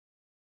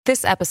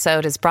This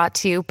episode is brought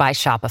to you by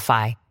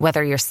Shopify.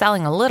 Whether you're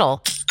selling a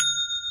little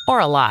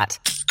or a lot,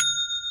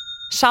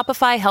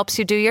 Shopify helps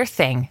you do your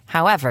thing,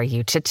 however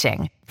you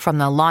cha-ching. From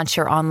the launch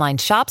your online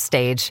shop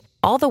stage,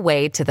 all the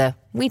way to the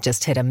we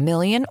just hit 1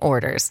 million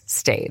orders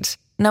stage.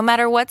 No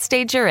matter what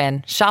stage you're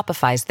in,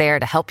 Shopify's there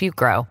to help you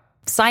grow.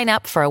 Sign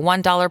up for a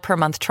 $1 per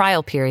month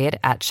trial period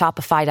at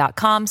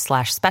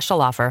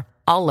shopify.com/special offer,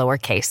 all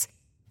lowercase.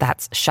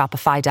 That's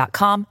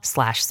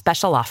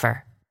shopify.com/special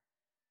offer.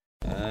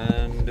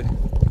 And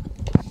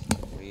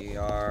we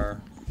are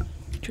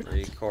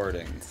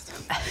recording.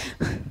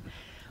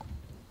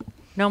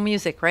 No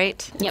music,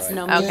 right? Yep,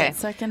 no Okay. music.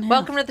 Second half.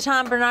 Welcome to the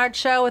Tom Bernard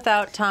Show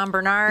without Tom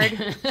Bernard.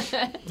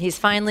 He's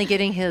finally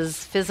getting his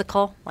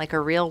physical, like a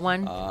real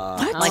one.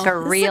 Like a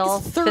real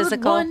This is like the third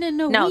physical. one in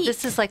a no, week.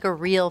 this is like a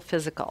real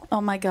physical. Oh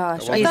my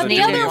gosh! Well, I thought does the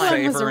it do me other a one was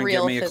favor a and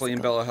real give me a physical. clean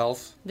bill of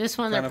health? This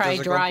one, they're Kinda probably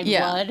physical? dried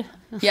Yeah. blood.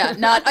 Yeah,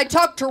 not. I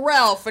talked to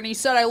Ralph and he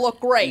said I look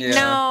great. Yeah.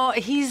 No,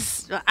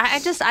 I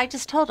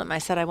just told him. I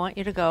said I want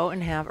you to go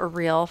and have a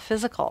real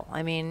physical.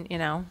 I mean,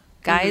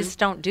 guys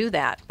don't do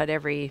that, but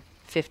every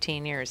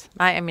 15 years.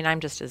 I mean, I'm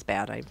just as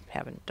bad. I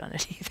haven't done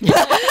it either.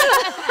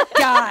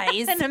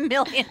 Guys, in a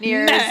million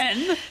years.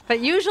 Men. But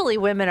usually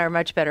women are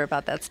much better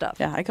about that stuff.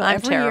 Yeah, I go I'm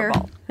every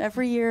terrible. year.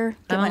 Every year.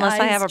 Get my Unless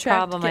I eyes have a checked,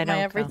 problem, get I don't my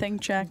go. everything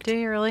checked. Do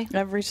you really?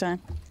 Every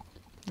time.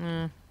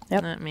 Yep.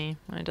 Not me.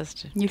 I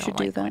just You don't should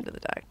do like going that. to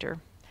the doctor.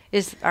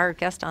 Is our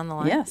guest on the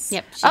line? Yes.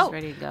 Yep, she's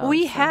ready to go.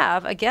 We so.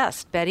 have a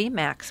guest, Betty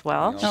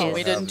Maxwell. Oh, Oh,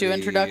 we didn't do the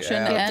introduction,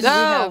 app. and we Oh,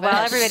 have well,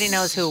 a- everybody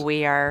knows who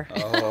we are.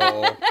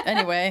 Oh,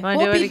 Anyway,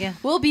 Wanna do it again?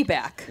 We'll be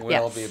back.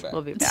 we'll be back.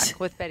 We'll be back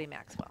with Betty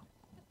Maxwell.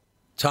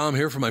 Tom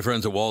here from my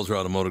friends at Walzer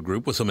Automotive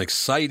Group with some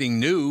exciting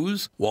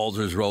news.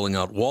 Walzer's rolling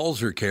out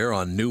Walzer Care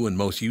on new and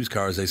most used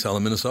cars they sell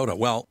in Minnesota.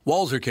 Well,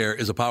 Walzer Care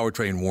is a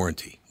powertrain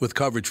warranty with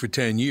coverage for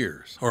 10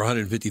 years or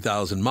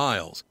 150,000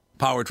 miles.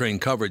 Powertrain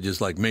coverage is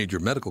like major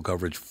medical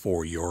coverage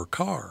for your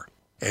car.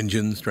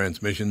 Engines,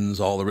 transmissions,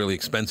 all the really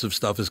expensive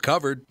stuff is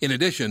covered. In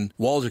addition,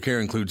 Walzer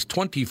Care includes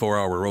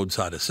 24-hour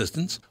roadside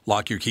assistance.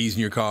 Lock your keys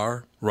in your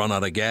car, run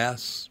out of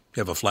gas,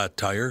 you have a flat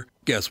tire.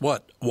 Guess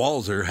what?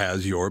 Walzer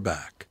has your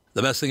back.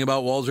 The best thing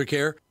about Walzer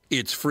Care,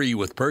 it's free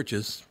with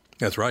purchase.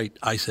 That's right,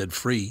 I said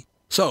free.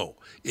 So,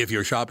 if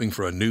you're shopping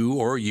for a new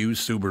or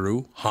used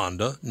Subaru,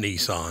 Honda,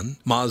 Nissan,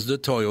 Mazda,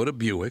 Toyota,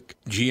 Buick,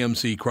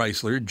 GMC,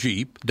 Chrysler,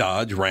 Jeep,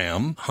 Dodge,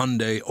 Ram,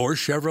 Hyundai, or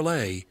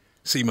Chevrolet,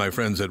 see my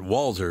friends at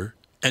Walzer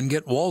and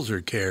get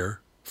Walzer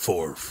Care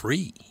for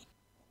free.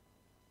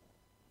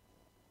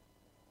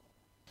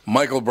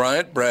 Michael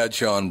Bryant,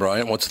 Bradshaw and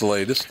Bryant, what's the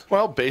latest?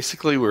 Well,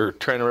 basically, we're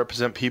trying to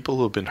represent people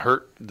who have been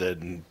hurt,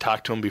 then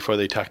talk to them before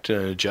they talk to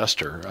an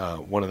adjuster.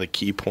 One of the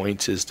key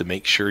points is to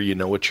make sure you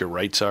know what your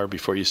rights are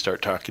before you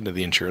start talking to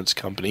the insurance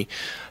company,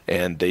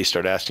 and they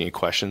start asking you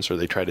questions or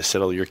they try to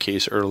settle your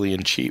case early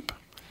and cheap.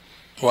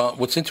 Well,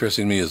 what's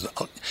interesting to me is,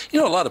 a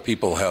lot of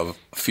people have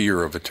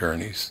fear of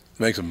attorneys. It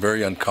makes them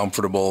very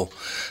uncomfortable.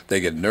 They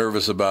get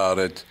nervous about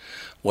it.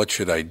 What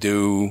should I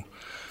do?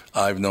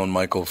 I've known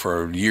Michael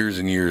for years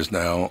and years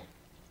now,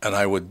 and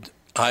I would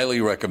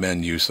highly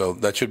recommend you. So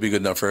that should be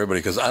good enough for everybody,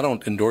 because I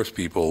don't endorse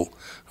people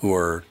who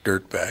are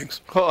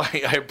dirtbags. Well,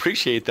 I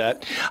appreciate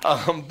that.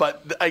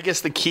 But I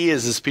guess the key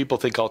is people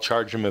think I'll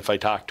charge them if I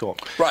talk to them.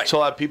 Right. So a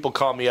lot of people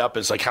call me up.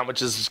 It's like, how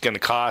much is this going to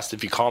cost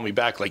if you call me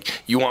back?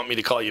 Like, you want me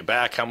to call you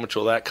back? How much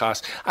will that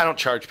cost? I don't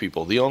charge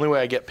people. The only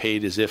way I get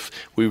paid is if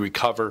we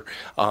recover,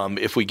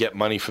 if we get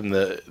money from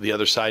the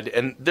other side.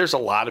 And there's a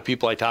lot of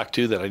people I talk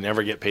to that I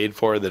never get paid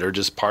for that are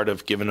just part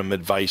of giving them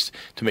advice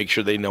to make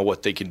sure they know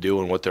what they can do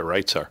and what their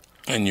rights are.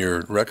 And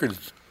your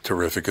record's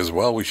terrific as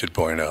well, we should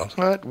point out.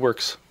 Well, it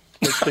works.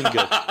 It's been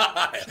good.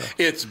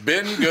 It's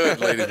been good,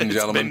 ladies and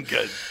gentlemen. It's been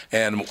good.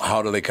 And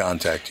how do they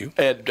contact you?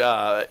 And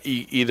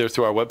either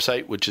through our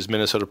website, which is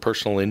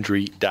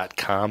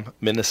minnesotapersonalinjury.com,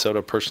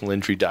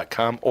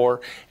 minnesotapersonalinjury.com,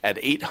 or at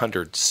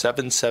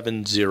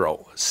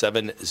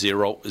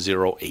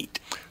 800-770-7008.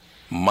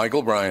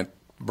 Michael Bryant,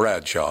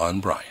 Bradshaw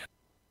and Bryant.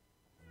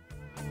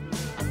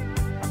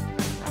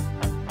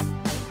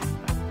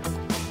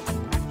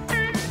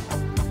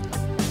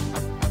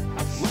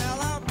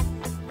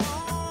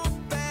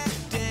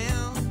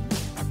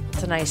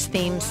 It's a nice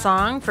theme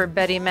song for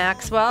Betty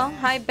Maxwell.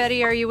 Hi,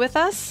 Betty. Are you with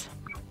us?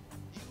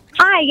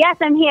 Hi, yes,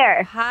 I'm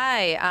here.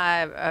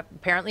 Hi.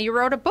 Apparently you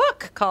wrote a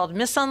book called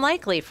Miss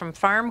Unlikely, From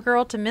Farm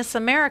Girl to Miss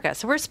America.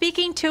 So we're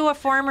speaking to a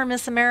former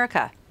Miss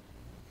America.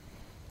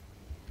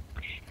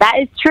 That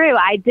is true.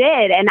 I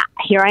did, and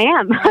here I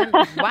am.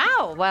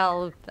 Wow.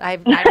 Well, I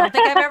don't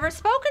think I've ever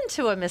spoken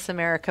to a Miss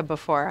America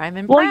before. I'm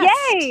impressed. Well,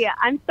 yay.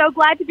 I'm so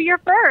glad to be your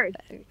first.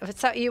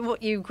 So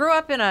you grew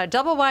up in a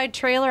double-wide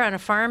trailer on a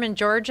farm in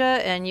Georgia,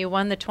 and you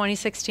won the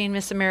 2016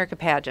 Miss America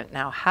pageant.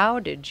 Now, how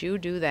did you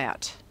do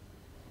that?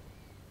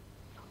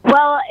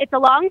 Well, it's a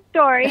long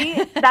story.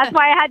 That's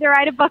why I had to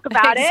write a book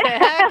about it.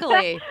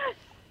 Exactly.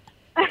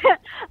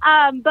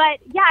 But,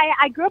 yeah,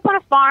 I grew up on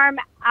a farm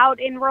out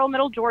in rural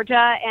middle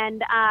Georgia,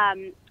 and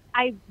I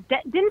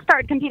didn't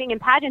start competing in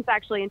pageants,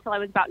 actually, until I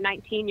was about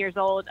 19 years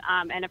old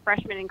and a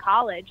freshman in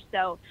college.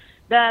 So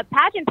the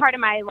pageant part of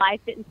my life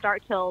didn't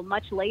start till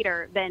much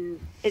later than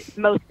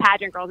most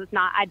pageant girls.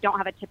 I don't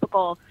have a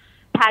typical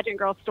pageant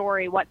girl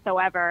story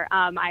whatsoever.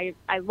 I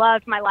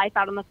loved my life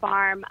out on the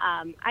farm.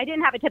 I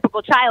didn't have a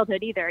typical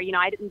childhood either.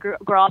 I didn't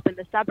grow up in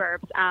the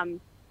suburbs.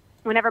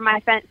 Whenever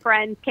my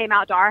friends came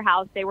out to our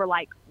house, they were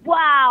like,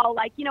 wow,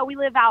 we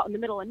live out in the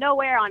middle of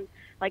nowhere on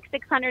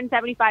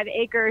 675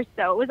 acres.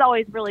 So it was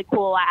always really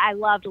cool. I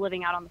loved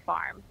living out on the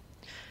farm.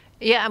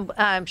 Yeah,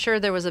 I'm sure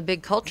there was a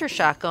big culture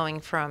shock going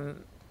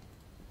from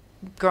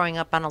growing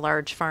up on a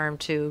large farm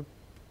to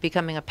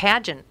becoming a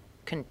pageant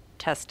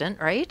contestant,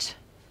 right?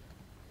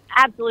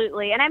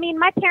 Absolutely. And I mean,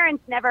 my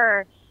parents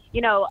never,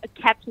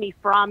 kept me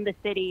from the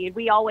city.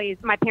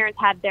 My parents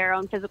had their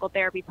own physical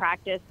therapy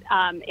practice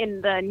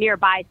in the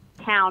nearby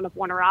town of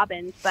Warner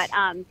Robins, but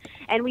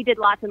and we did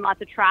lots and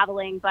lots of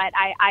traveling, but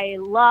I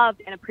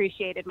loved and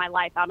appreciated my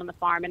life out on the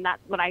farm. And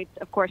that's what I,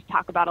 of course,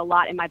 talk about a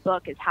lot in my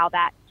book, is how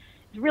that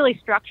really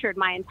structured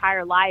my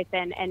entire life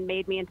and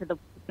made me into the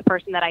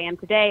person that I am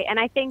today. And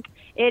I think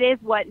it is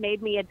what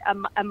made me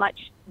a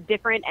much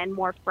different and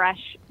more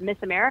fresh Miss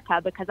America,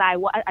 because I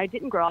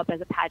didn't grow up as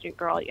a pageant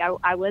girl.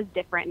 I was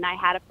different, and I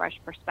had a fresh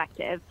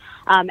perspective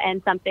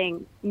and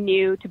something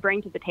new to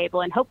bring to the table.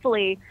 And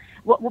hopefully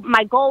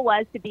my goal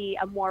was to be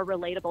a more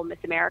relatable Miss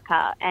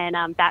America. And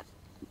that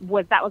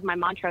was my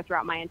mantra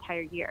throughout my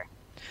entire year.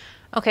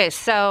 Okay,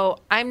 so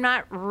I'm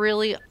not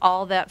really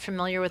all that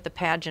familiar with the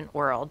pageant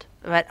world,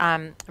 but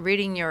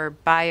reading your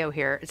bio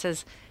here, it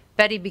says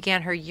Betty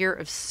began her year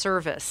of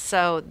service.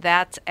 So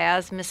that's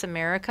as Miss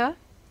America?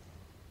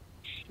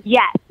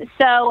 Yes.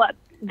 So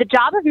the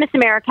job of Miss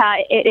America,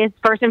 it is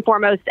first and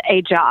foremost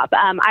a job.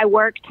 I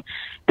worked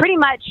pretty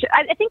much,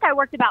 I think I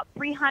worked about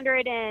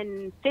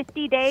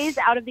 350 days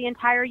out of the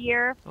entire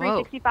year,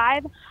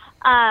 365.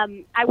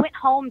 I went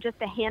home just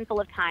a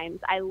handful of times.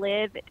 I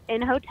lived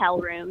in hotel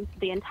rooms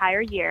the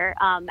entire year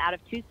out of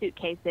 2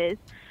 suitcases.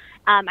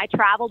 I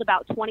traveled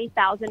about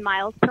 20,000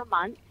 miles per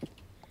month.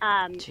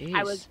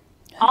 I was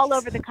all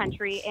over the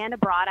country and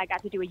abroad. I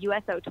got to do a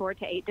USO tour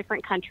to 8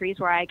 different countries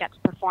where I got to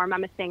perform.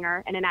 I'm a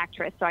singer and an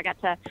actress, so I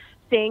got to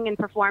sing and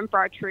perform for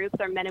our troops,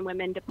 our men and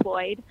women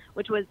deployed,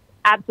 which was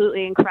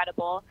absolutely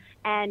incredible.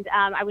 And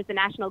I was the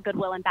National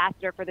Goodwill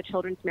Ambassador for the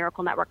Children's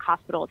Miracle Network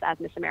Hospitals as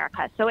Miss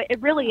America. So it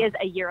really is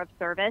a year of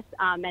service,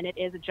 and it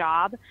is a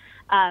job.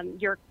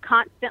 You're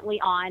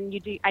constantly on.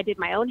 I did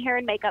my own hair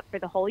and makeup for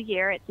the whole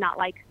year. It's not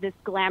like this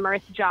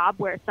glamorous job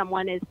where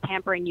someone is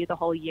pampering you the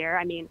whole year.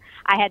 I mean,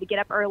 I had to get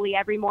up early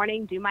every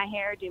morning, do my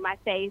hair, do my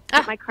face,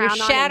 put my crown on.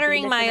 You're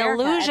shattering my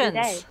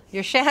illusions.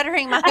 You're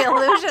shattering my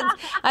illusions.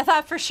 I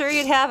thought for sure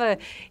you'd have a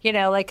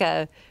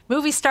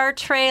movie star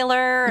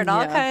trailer and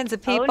all kinds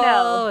of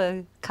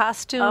people,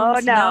 costumes. Oh,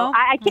 no.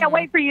 I can't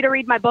wait for you to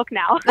read my book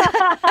now.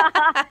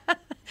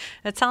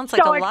 It sounds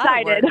like so a lot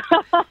excited.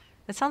 of work.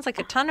 It sounds like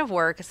a ton of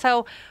work.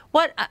 So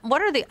what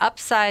are the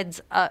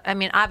upsides? I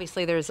mean,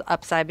 obviously there's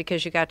upside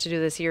because you got to do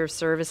this year of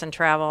service and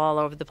travel all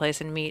over the place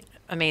and meet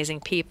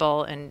amazing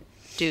people and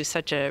do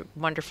such a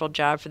wonderful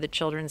job for the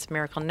Children's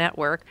Miracle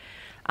Network.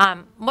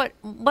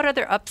 What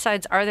other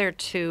upsides are there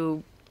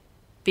to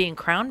being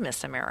crowned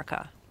Miss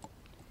America?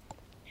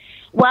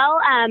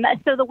 Well,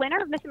 so the winner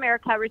of Miss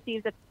America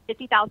receives a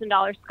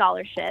 $50,000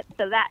 scholarship.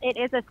 So that it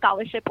is a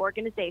scholarship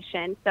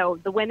organization. So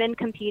the women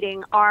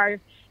competing are,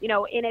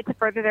 in it to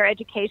further their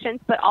educations,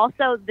 but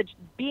also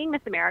being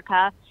Miss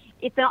America,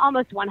 it's an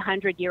almost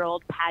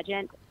 100-year-old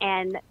pageant,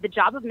 and the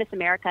job of Miss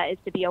America is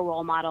to be a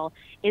role model,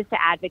 is to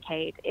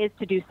advocate, is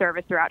to do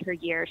service throughout her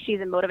year.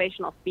 She's a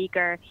motivational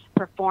speaker,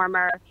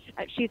 performer.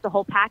 She's the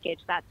whole package.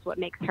 That's what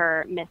makes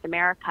her Miss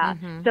America.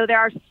 Mm-hmm. So there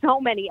are so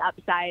many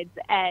upsides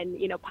and,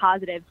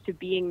 positives to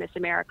being Miss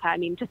America. I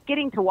mean, just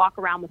getting to walk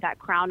around with that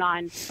crown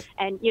on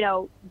and,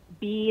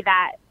 be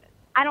that,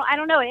 I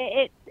don't know.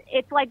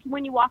 It's like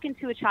when you walk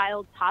into a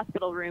child's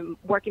hospital room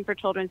working for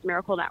Children's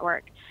Miracle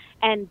Network,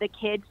 and the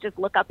kids just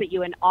look up at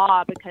you in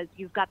awe because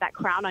you've got that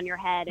crown on your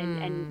head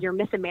and you're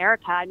Miss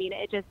America. I mean,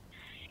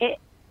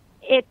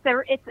 it's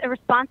a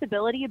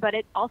responsibility, but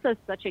it's also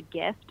such a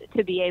gift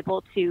to be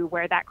able to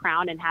wear that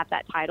crown and have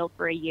that title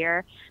for a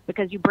year,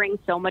 because you bring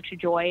so much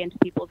joy into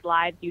people's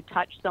lives. You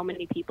touch so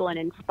many people and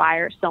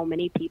inspire so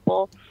many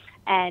people.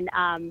 And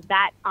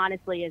that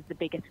honestly is the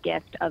biggest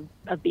gift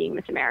of being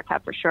Miss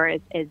America, for sure, is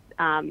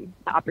the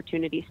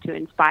opportunities to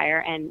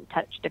inspire and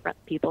touch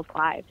different people's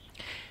lives.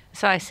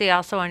 So I see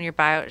also on your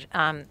bio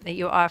that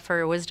you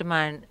offer wisdom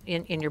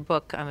in your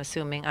book, I'm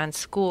assuming, on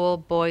school,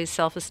 boys,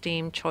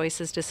 self-esteem,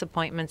 choices,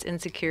 disappointments,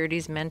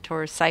 insecurities,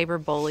 mentors,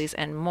 cyber bullies,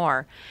 and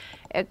more.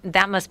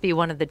 That must be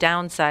one of the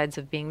downsides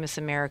of being Miss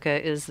America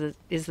is the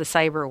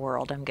cyber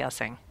world, I'm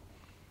guessing.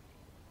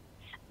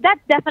 That's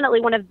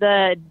definitely one of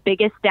the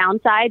biggest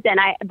downsides,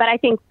 but I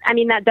think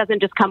that doesn't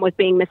just come with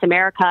being Miss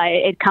America.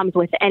 It comes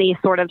with any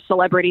sort of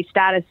celebrity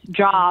status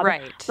job.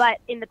 Right. But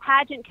in the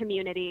pageant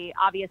community,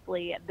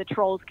 obviously, the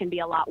trolls can be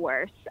a lot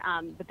worse.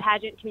 The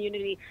pageant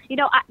community,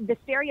 the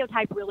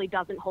stereotype really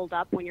doesn't hold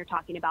up when you're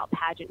talking about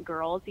pageant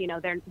girls.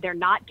 They're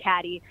not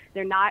catty,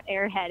 they're not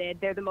airheaded,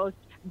 they're the most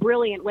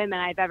brilliant women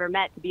I've ever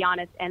met, to be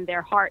honest, and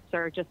their hearts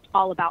are just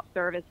all about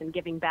service and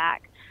giving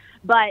back.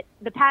 But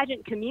the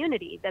pageant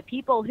community, the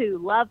people who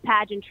love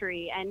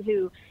pageantry and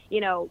who,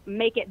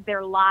 make it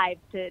their lives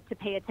to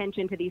pay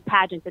attention to these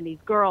pageants and these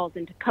girls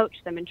and to coach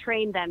them and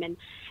train them,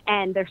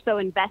 and they're so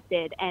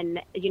invested. And,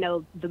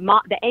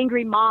 the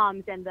angry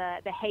moms and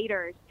the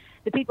haters,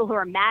 the people who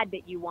are mad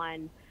that you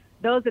won,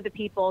 those are the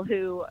people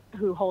who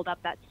hold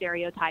up that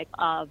stereotype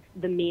of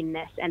the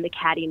meanness and the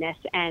cattiness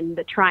and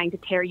the trying to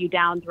tear you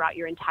down throughout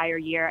your entire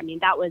year. I mean,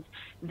 that was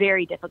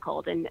very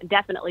difficult and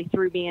definitely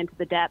threw me into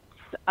the depths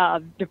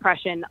of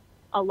depression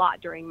a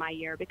lot during my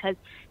year, because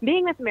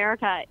being Miss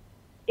America,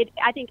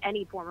 I think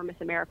any former Miss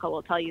America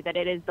will tell you that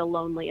it is the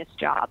loneliest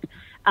job.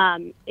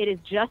 It is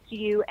just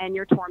you and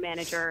your tour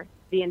manager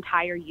the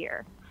entire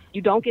year.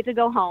 You don't get to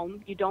go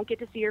home. You don't get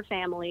to see your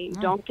family. You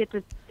don't get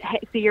to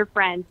see your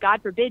friends.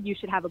 God forbid you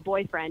should have a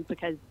boyfriend,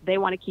 because they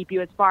want to keep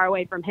you as far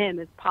away from him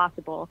as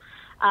possible.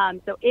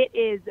 So it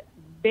is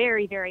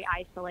very, very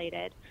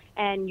isolated.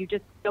 And you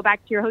just go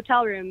back to your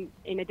hotel room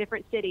in a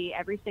different city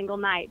every single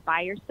night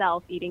by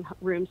yourself, eating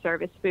room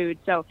service food.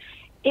 So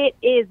it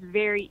is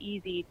very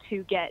easy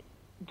to get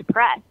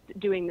depressed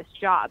doing this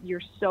job.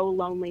 You're so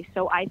lonely,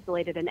 so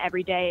isolated, and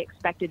every day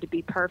expected to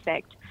be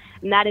perfect.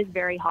 And that is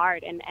very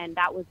hard. And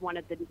that was one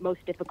of the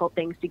most difficult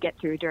things to get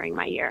through during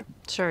my year.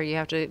 Sure, you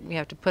have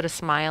to put a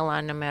smile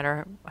on no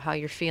matter how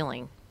you're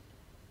feeling.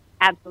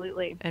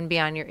 Absolutely. And be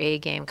on your A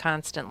game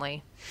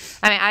constantly.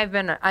 I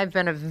mean, I've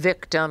been a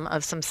victim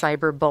of some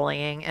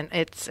cyberbullying, and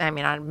it's, on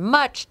a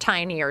much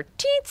tinier,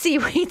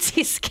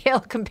 teensy-weensy scale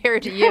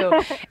compared to you.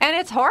 And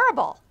it's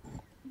horrible.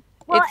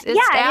 Well,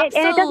 it's and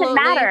it doesn't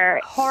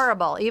matter.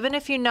 Horrible. Even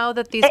if you know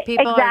that these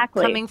people are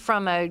coming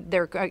from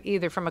they're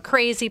either from a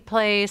crazy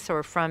place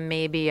or from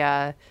maybe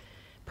a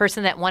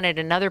person that wanted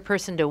another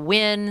person to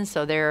win,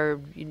 so they're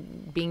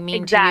being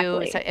mean to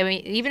you. So,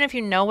 even if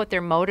you know what their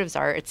motives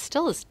are, it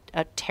still is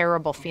a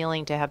terrible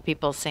feeling to have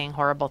people saying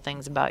horrible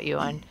things about you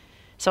on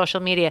social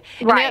media.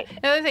 Right.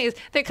 And the other thing is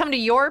they come to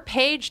your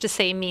page to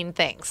say mean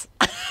things.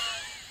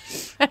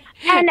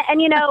 And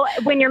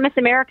when you're Miss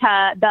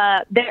America,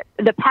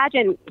 the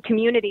pageant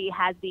community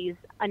has these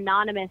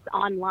anonymous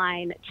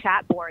online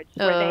chat boards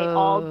where they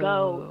all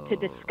go to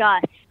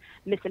discuss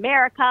Miss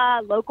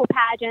America, local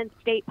pageants,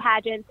 state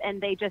pageants,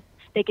 and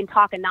they can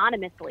talk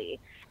anonymously.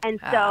 And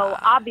so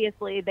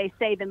obviously they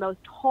say the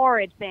most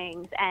horrid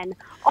things, and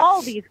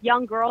all these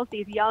young girls,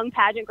 these young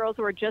pageant girls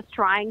who are just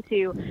trying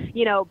to,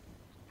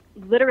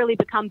 literally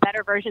become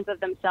better versions of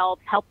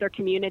themselves, help their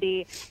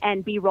community,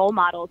 and be role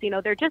models.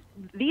 They're just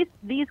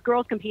these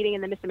girls competing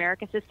in the Miss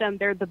America system.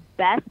 They're the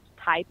best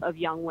type of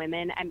young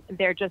women, and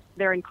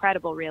they're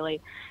incredible,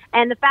 really.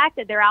 And the fact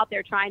that they're out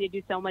there trying to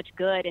do so much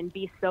good and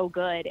be so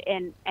good,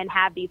 and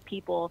have these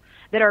people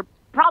that are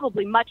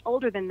probably much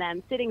older than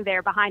them sitting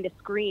there behind a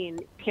screen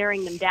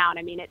tearing them down.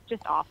 It's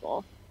just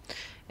awful.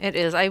 It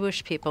is. I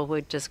wish people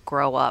would just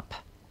grow up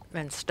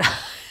and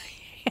stuff.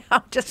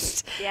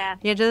 It's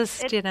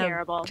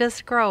terrible.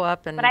 Just grow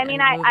up and. But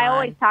I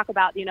always talk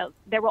about,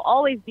 there will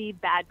always be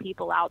bad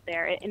people out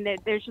there, and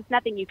there's just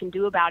nothing you can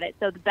do about it.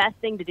 So the best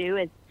thing to do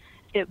is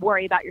to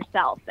worry about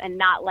yourself and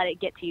not let it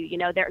get to you.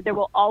 There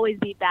will always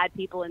be bad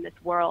people in this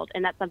world,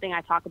 and that's something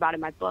I talk about in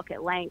my book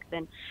at length.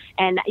 And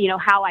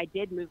how I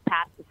did move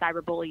past the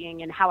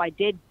cyberbullying, and how I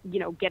did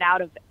get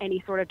out of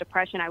any sort of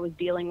depression I was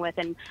dealing with,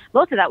 and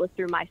most of that was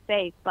through my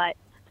faith, but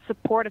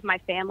support of my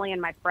family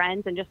and my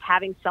friends, and just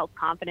having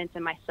self-confidence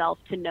in myself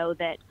to know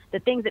that the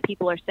things that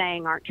people are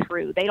saying aren't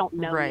true. They don't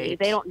know me.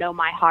 They don't know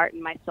my heart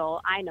and my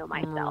soul. I know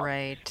myself.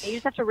 Right. And you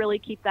just have to really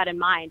keep that in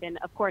mind. And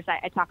of course,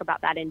 I talk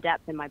about that in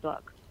depth in my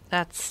book.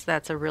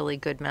 That's a really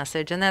good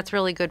message, and that's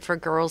really good for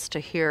girls to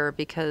hear,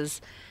 because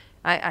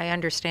I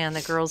understand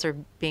that girls are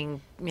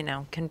being,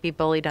 can be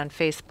bullied on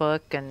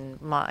Facebook, and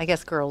I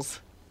guess girls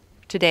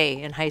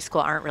today in high school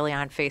aren't really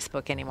on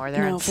Facebook anymore.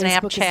 They're on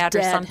Snapchat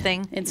or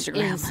something.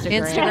 Instagram.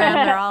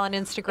 They're all on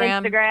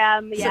Instagram.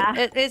 Instagram, yeah.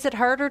 So, is it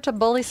harder to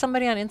bully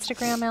somebody on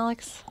Instagram,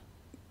 Alex?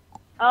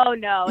 Oh,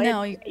 no.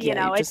 No, you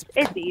just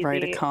it's easy.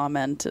 write a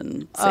comment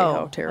and say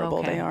how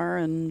terrible they are,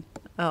 and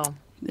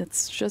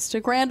it's just a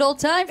grand old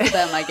time for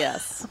them, I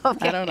guess.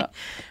 Okay. I don't know.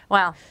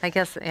 Well, I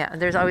guess,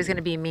 there's always going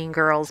to be mean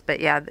girls,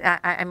 but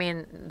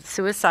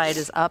suicide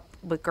is up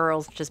with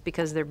girls just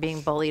because they're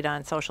being bullied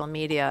on social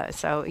media.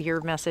 So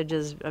your message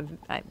is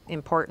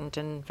important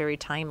and very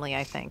timely,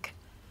 I think.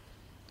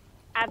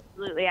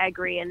 Absolutely, I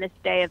agree. In this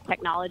day of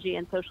technology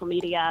and social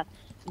media,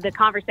 the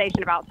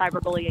conversation about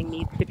cyberbullying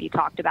needs to be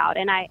talked about.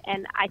 And I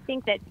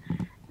think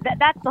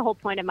that's the whole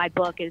point of my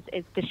book is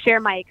to share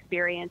my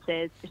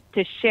experiences,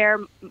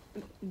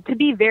 to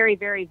be very,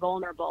 very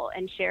vulnerable,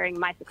 and sharing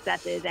my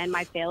successes and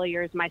my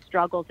failures, my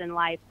struggles in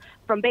life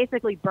from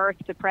basically birth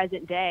to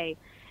present day,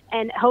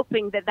 and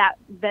hoping that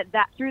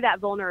through that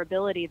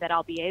vulnerability that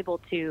I'll be able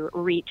to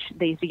reach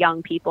these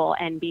young people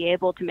and be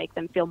able to make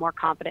them feel more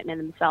confident in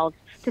themselves,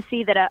 to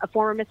see that a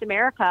former Miss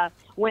America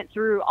went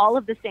through all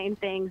of the same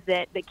things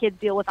that kids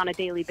deal with on a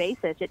daily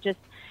basis.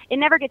 It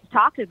never gets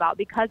talked about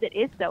because it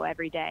is so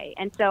everyday.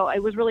 And so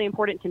it was really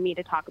important to me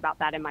to talk about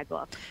that in my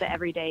book, the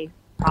everyday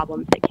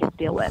problems that kids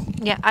deal with.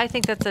 Yeah, I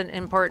think that's an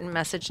important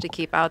message to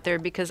keep out there,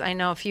 because I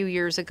know a few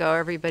years ago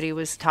everybody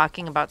was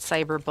talking about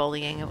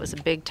cyberbullying. It was a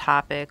big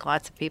topic.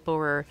 Lots of people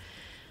were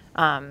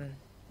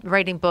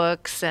writing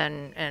books,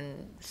 and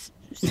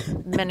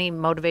many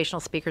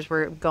motivational speakers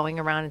were going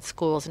around in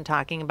schools and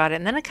talking about it.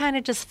 And then it kind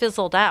of just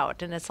fizzled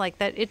out. And it's like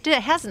that it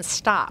hasn't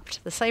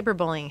stopped. The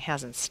cyberbullying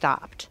hasn't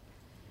stopped.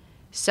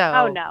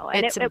 So no,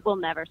 and it will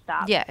never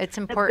stop. Yeah, it's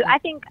important. I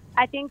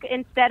think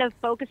instead of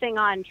focusing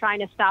on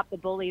trying to stop the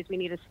bullies, we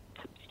need to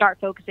start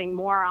focusing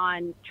more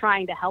on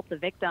trying to help the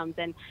victims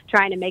and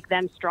trying to make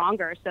them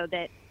stronger, so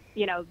that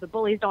the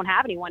bullies don't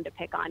have anyone to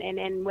pick on,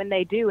 and when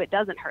they do, it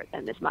doesn't hurt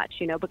them as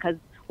much, because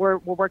we're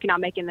working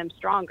on making them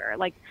stronger.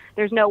 Like,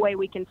 there's no way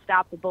we can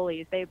stop the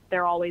bullies.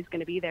 They're always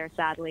going to be there,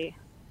 sadly.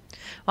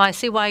 Well, I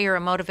see why you're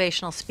a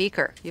motivational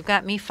speaker. You've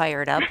got me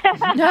fired up.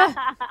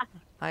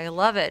 I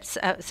love it.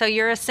 So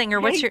you're a singer.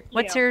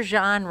 What's your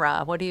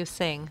genre? What do you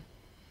sing?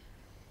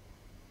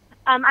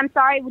 I'm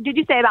sorry. Did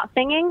you say about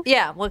singing?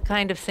 Yeah. What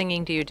kind of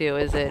singing do you do?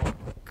 Is it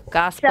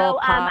gospel,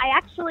 pop?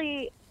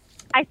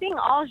 I sing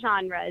all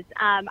genres.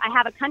 I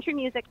have a country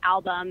music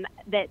album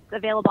that's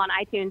available on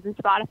iTunes and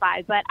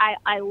Spotify, but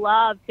I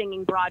love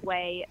singing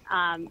Broadway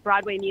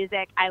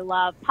music. I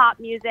love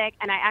pop music,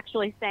 and I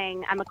actually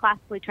I'm a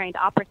classically trained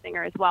opera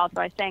singer as well,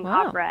 so I sang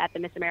opera at the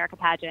Miss America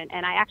pageant,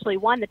 and I actually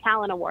won the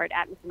Talent Award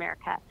at Miss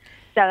America,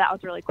 so that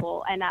was really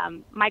cool.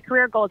 And my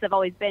career goals have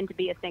always been to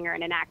be a singer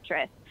and an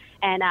actress.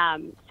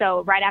 And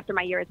so right after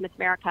my year as Miss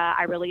America,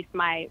 I released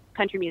my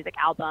country music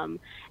album.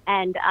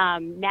 And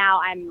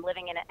now I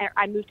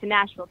moved to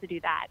Nashville to do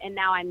that. And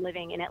now I'm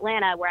living in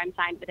Atlanta, where I'm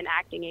signed with an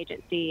acting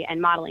agency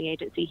and modeling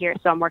agency here.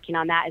 So I'm working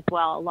on that as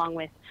well, along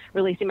with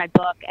releasing my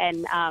book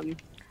and,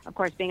 of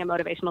course, being a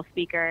motivational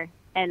speaker.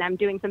 And I'm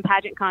doing some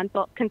pageant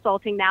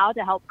consulting now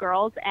to help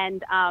girls.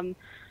 And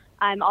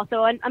I'm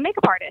also a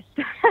makeup artist.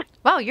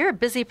 Wow, you're a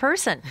busy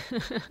person.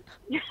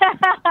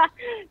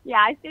 Yeah,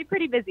 I stay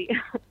pretty busy.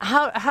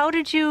 How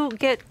did you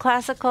get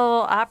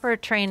classical opera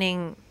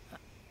training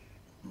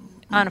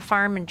on a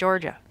farm in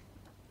Georgia?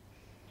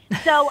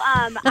 So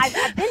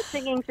I've been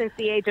singing since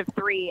the age of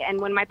 3, and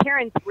when my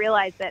parents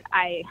realized that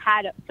I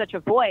had such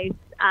a voice,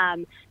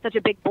 such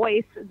a big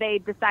voice, they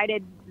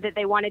decided that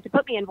they wanted to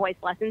put me in voice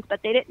lessons, but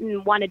they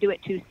didn't want to do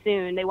it too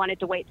soon. They wanted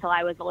to wait till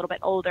I was a little bit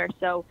older.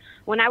 So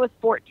when I was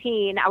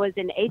 14, I was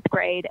in 8th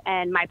grade,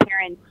 and my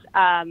parents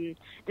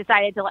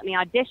decided to let me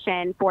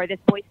audition for this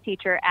voice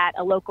teacher at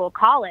a local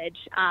college,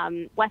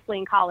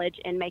 Wesleyan College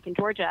in Macon,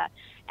 Georgia.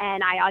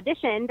 And I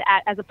auditioned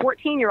as a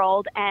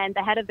 14-year-old, and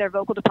the head of their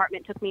vocal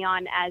department took me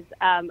on as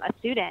a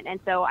student. And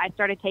so I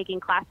started taking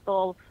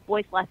classical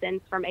voice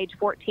lessons from age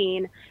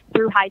 14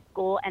 through high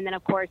school. And then,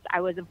 of course, I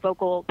was a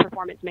vocal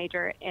performance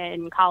major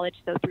in college,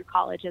 so through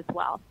college as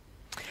well.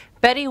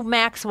 Betty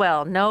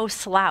Maxwell, no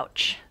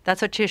slouch.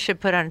 That's what you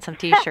should put on some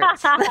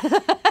T-shirts.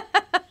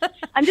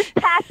 I'm just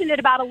passionate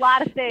about a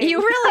lot of things. You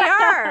really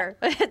are.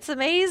 It's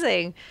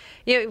amazing.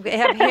 You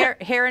have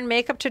hair and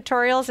makeup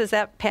tutorials. Is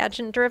that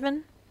pageant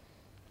driven?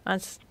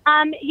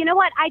 You know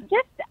what?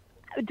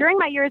 During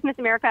my year as Miss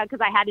America,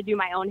 because I had to do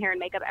my own hair and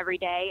makeup every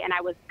day, and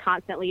I was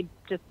constantly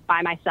just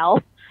by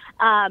myself,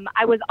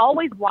 I was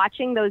always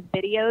watching those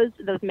videos,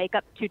 those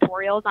makeup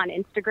tutorials on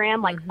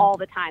Instagram, like all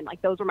the time.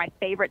 Like, those were my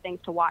favorite things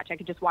to watch. I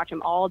could just watch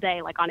them all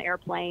day, like on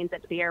airplanes,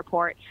 at the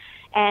airport.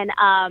 And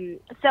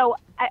so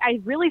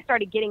I really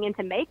started getting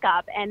into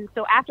makeup. And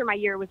so after my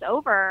year was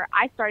over,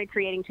 I started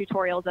creating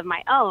tutorials of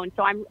my own.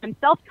 So I'm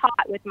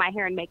self-taught with my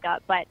hair and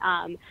makeup, but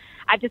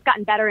I've just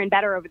gotten better and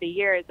better over the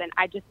years. And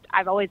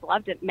I've always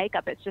loved it.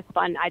 Makeup. It's just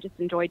fun. I just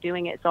enjoy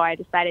doing it. So I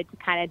decided to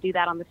kind of do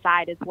that on the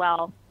side as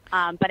well.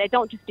 But I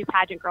don't just do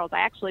pageant girls. I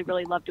actually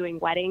really love doing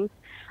weddings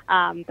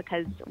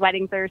because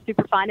weddings are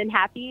super fun and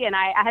happy. And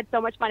I had so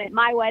much fun at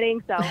my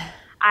wedding. So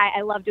I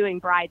love doing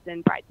brides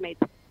and bridesmaids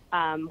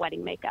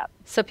wedding makeup.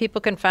 So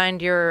people can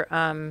find your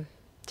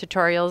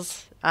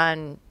tutorials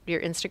on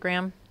your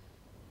Instagram?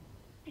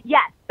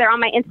 Yes, they're on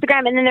my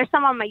Instagram, and then there's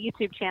some on my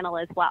YouTube channel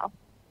as well.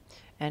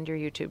 And your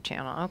YouTube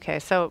channel. Okay,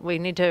 so we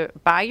need to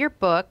buy your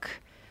book,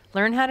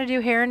 learn how to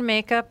do hair and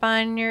makeup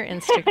on your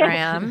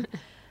Instagram,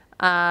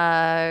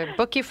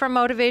 book you for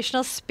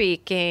motivational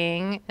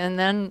speaking, and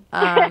then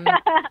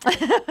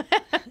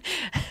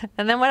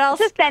and then what else?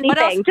 Just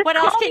anything. What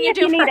else can you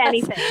do if you for need us?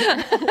 anything.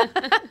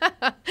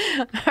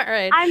 All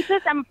right. I'm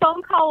a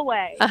phone call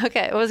away.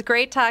 Okay, it was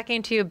great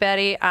talking to you,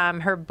 Betty.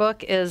 Her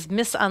book is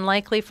Miss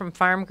Unlikely: From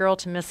Farm Girl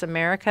to Miss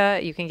America.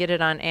 You can get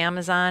it on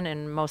Amazon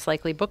and most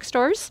likely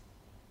bookstores.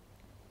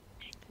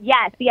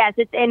 Yes,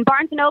 it's in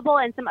Barnes & Noble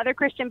and some other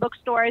Christian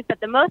bookstores, but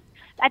the most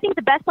I think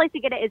the best place to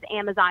get it is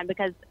Amazon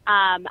because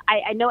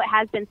I know it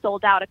has been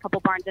sold out a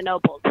couple Barnes and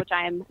Nobles, which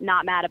I am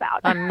not mad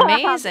about.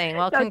 Amazing.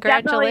 Well, so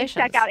congratulations. Definitely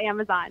check out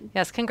Amazon.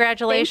 Yes,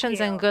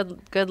 congratulations and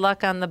good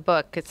luck on the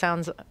book. It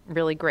sounds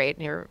really great.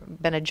 You've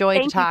been a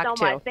joy to talk to. Thank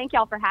you so much. Thank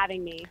y'all for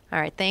having me. All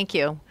right, thank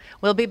you.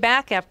 We'll be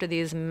back after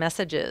these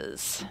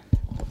messages.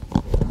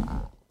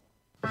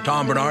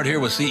 Tom Bernard here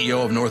with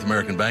CEO of North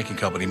American Banking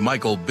Company,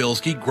 Michael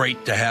Bilski.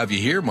 Great to have you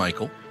here,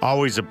 Michael.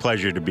 Always a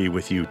pleasure to be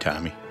with you,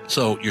 Tommy.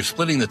 So you're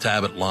splitting the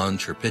tab at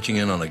lunch or pitching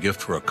in on a gift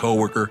for a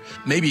coworker.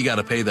 Maybe you got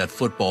to pay that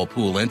football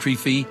pool entry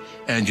fee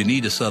and you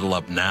need to settle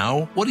up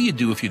now. What do you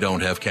do if you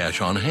don't have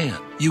cash on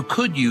hand? You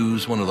could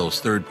use one of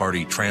those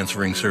third-party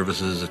transferring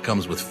services that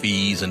comes with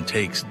fees and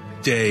takes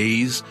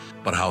days.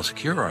 But how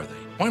secure are they?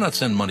 Why not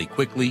send money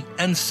quickly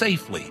and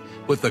safely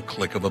with the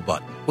click of a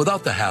button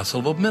without the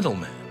hassle of a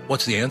middleman?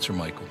 What's the answer,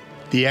 Michael?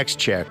 The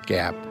X-Check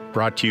app,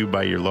 brought to you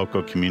by your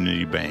local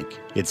community bank.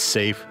 It's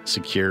safe,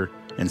 secure,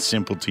 and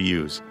simple to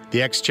use.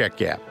 The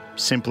X-Check app.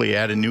 Simply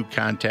add a new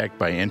contact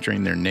by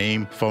entering their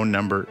name, phone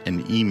number,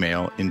 and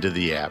email into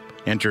the app.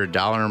 Enter a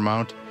dollar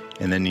amount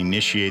and then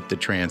initiate the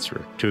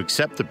transfer. To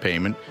accept the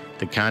payment,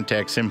 the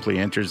contact simply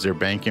enters their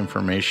bank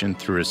information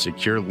through a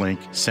secure link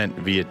sent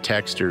via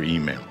text or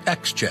email.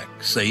 X-Check,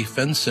 safe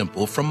and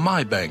simple from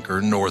my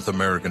banker, North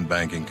American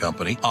Banking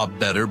Company. A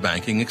better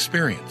banking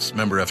experience.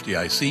 Member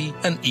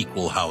FDIC, an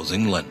equal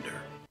housing lender.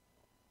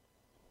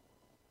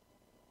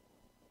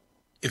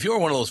 If you're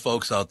one of those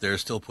folks out there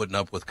still putting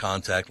up with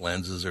contact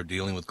lenses or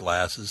dealing with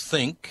glasses,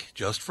 think,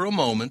 just for a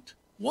moment,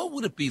 what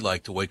would it be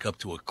like to wake up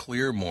to a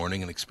clear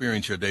morning and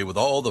experience your day with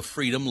all the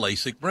freedom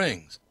LASIK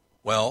brings?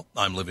 Well,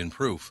 I'm living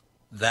proof.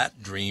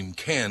 That dream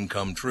can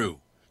come true.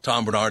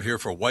 Tom Bernard here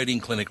for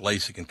Whiting Clinic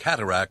LASIK and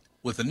Cataract.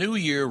 With the new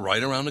year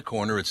right around the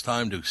corner, it's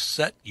time to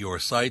set your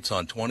sights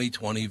on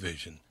 20/20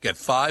 vision. Get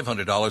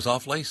 $500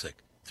 off LASIK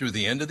through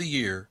the end of the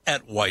year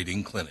at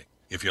Whiting Clinic.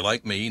 If you're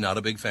like me, not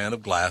a big fan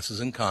of glasses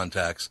and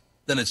contacts,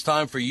 then it's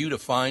time for you to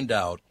find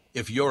out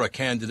if you're a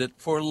candidate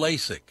for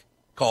LASIK.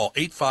 Call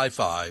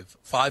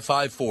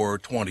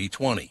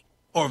 855-554-2020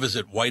 or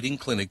visit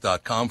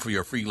whitingclinic.com for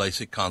your free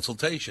LASIK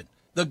consultation.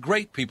 The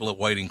great people at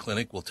Whiting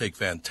Clinic will take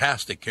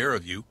fantastic care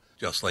of you,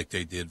 just like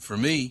they did for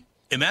me.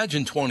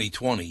 Imagine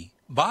 2020,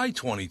 buy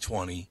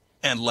 2020,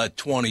 and let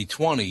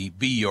 2020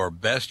 be your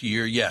best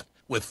year yet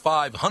with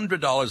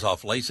 $500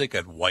 off LASIK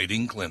at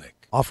Whiting Clinic.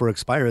 Offer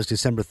expires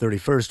December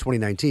 31st,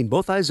 2019.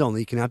 Both eyes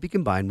only, cannot be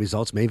combined.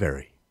 Results may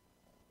vary.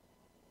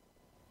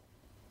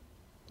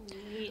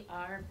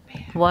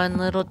 One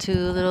little, two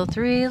little,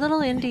 three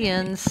little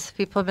Indians.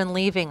 People have been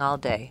leaving all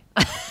day.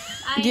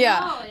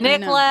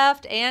 Nick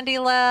left. Andy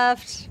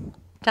left.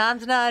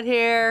 Tom's not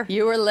here.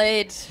 You were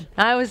late.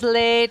 I was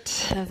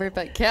late.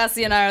 Everybody,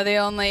 Cassie and I are the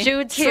only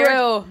Jude's true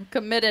here.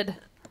 Committed.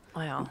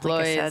 Well,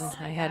 like I said,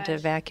 I had to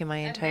vacuum my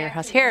entire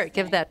house. Here,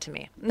 give that to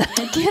me.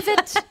 Give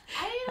it.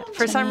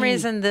 For some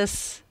reason,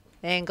 this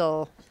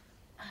angle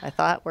I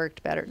thought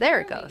worked better.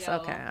 There it goes.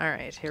 Okay. All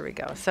right. Here we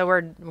go. So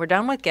we're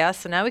done with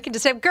guests, and now we can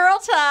just have girl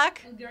talk.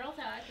 Girl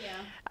talk,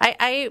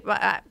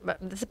 yeah.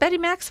 This is Betty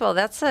Maxwell.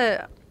 That's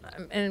an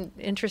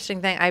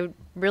interesting thing. I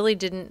really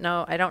didn't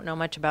know. I don't know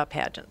much about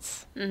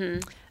pageants.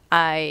 Mm-hmm.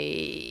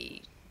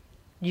 I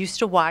used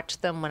to watch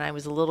them when I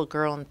was a little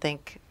girl and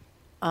think,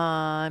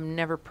 I'm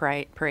never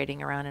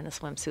parading around in a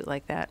swimsuit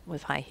like that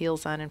with high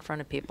heels on in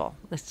front of people.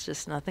 It's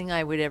just nothing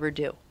I would ever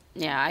do.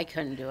 Yeah, I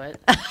couldn't do it.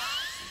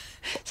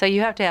 So you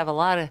have to have a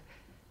lot of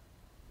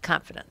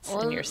confidence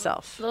in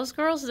yourself. Those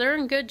girls, they're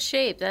in good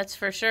shape, that's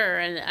for sure.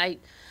 And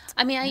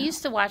I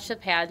used to watch the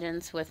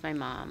pageants with my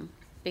mom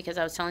because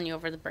I was telling you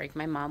over the break,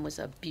 my mom was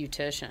a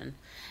beautician,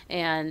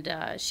 and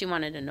she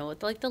wanted to know what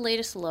the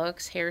latest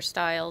looks,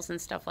 hairstyles, and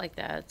stuff like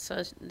that.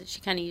 So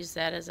she kind of used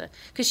that as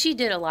because she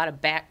did a lot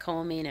of back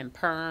combing and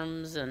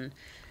perms, and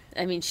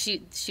I mean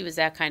she was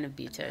that kind of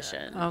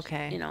beautician.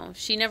 Okay. You know,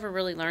 she never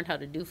really learned how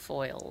to do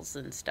foils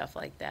and stuff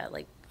like that,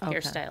 like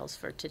hairstyles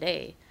for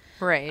today.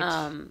 Right.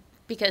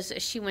 Because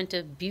she went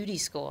to beauty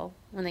school,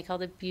 when they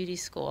called it beauty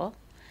school.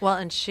 Well,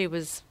 and she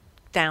was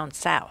down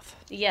south.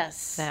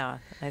 Yes. Yeah,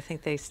 I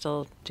think they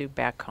still do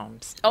back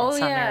combs. Oh, in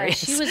some yeah. areas.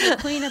 She was the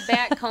queen of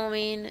back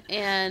combing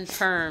and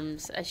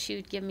perms. She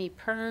would give me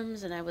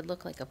perms, and I would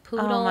look like a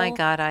poodle. Oh, my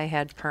God, I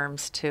had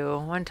perms, too.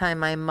 One time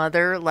my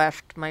mother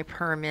left my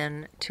perm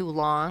in too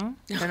long,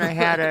 and I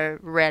had a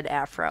red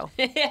afro.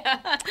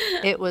 Yeah.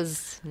 It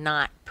was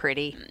not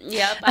pretty.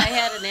 Yep, I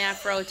had an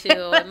afro, too,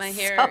 and my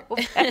hair. So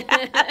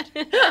bad.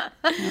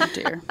 Oh,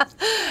 dear.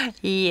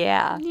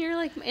 Yeah.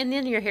 And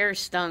then your hair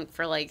stunk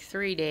for like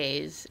 3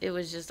 days. It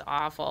was just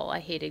awful. I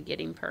hated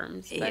getting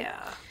perms. But,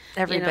 yeah.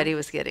 Everybody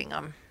was getting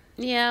them.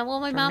 Yeah, well,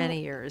 my for mom.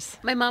 many years.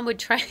 My mom would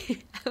try.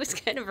 I was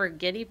kind of her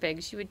guinea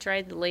pig. She would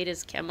try the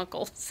latest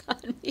chemicals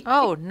on me.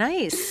 Oh,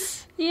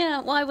 nice.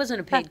 Yeah, well, I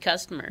wasn't a paid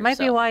customer. Might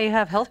be why you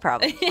have health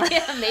problems.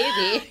 Yeah,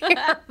 maybe.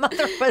 Your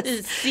mother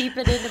was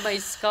seeping into my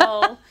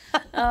skull.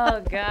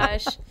 Oh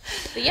gosh.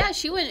 But yeah,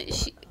 she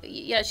went.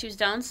 yeah, she was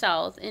down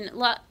south, and a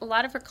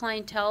lot of her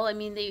clientele. I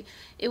mean,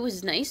 it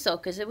was nice though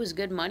because it was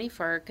good money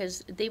for her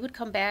because they would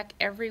come back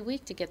every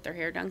week to get their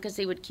hair done because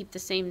they would keep the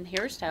same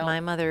hairstyle. My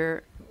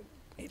mother,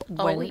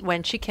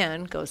 when she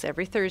can, goes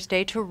every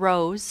Thursday to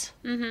Rose,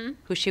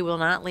 who she will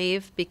not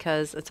leave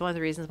because it's one of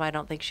the reasons why I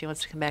don't think she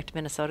wants to come back to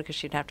Minnesota because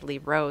she'd have to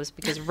leave Rose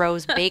because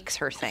Rose bakes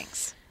her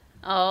things.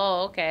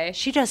 Oh, okay.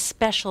 She does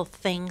special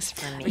things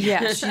for me.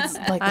 Yeah, she's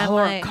like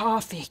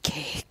coffee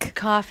cake,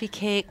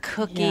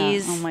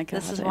 cookies. Yeah. Oh my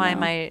God! This is why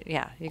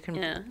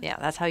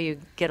that's how you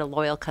get a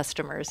loyal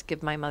customer is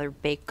give my mother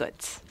baked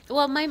goods.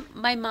 Well, my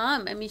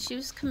mom, I mean, she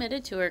was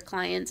committed to her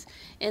clients,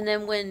 and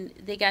then when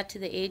they got to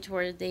the age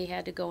where they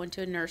had to go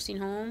into a nursing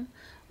home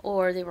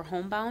or they were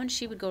homebound,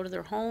 she would go to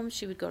their home.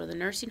 She would go to the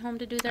nursing home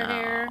to do their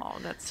hair. Oh,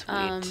 that's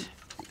sweet.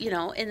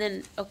 And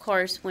then of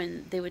course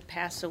when they would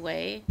pass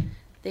away,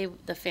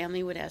 the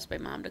family would ask my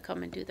mom to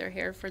come and do their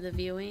hair for the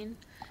viewing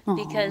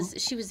because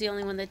she was the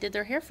only one that did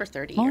their hair for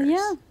 30 years.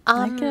 Oh,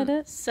 yeah. I get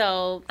it.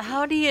 So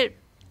how do you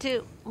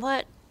do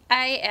what?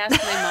 I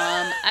asked my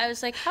mom, I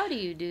was like, how do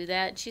you do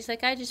that? She's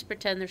like, I just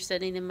pretend they're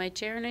sitting in my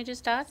chair and I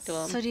just talk to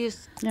them. So do you?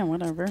 Yeah,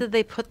 whatever. Did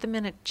they put them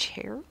in a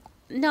chair?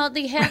 No,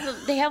 they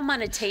have them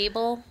on a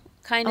table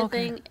kind of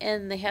thing,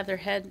 and they have their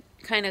head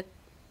kind of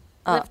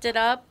lifted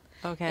up.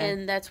 Okay.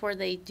 And that's where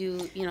they do,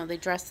 they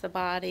dress the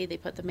body, they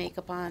put the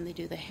makeup on, they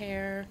do the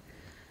hair,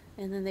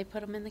 and then they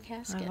put them in the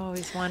casket. I've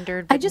always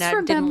wondered, but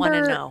didn't want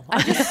to know.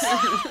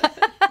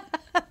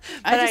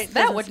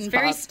 That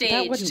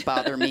wouldn't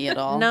bother me at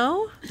all.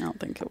 No? I don't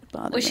think it would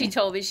bother me. Well, she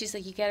told me, she's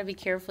like, you got to be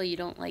careful you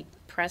don't,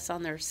 press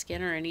on their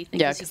skin or anything.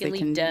 Yeah, because you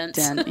can leave dents.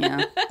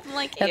 Yeah. I'm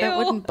like, ew. Yeah, that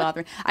wouldn't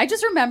bother me. I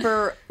just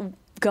remember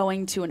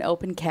going to an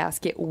open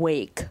casket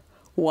wake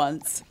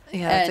once.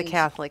 Yeah, it's a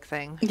Catholic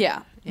thing.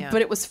 Yeah.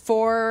 But it was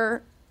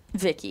for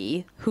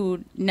Vicky,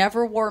 who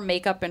never wore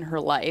makeup in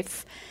her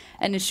life.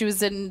 And she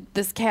was in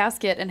this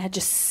casket and had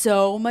just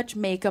so much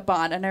makeup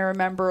on. And I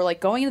remember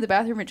going into the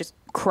bathroom and just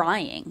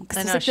crying.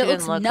 I know, she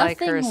didn't look like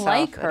herself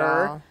like at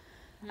her. all.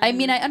 I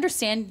mean, I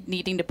understand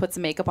needing to put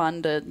some makeup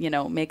on to,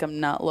 make them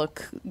not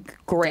look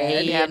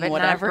gray and but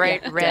whatever.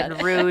 Not bright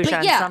red rouge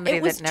on somebody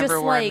that never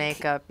wore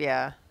makeup.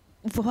 Yeah.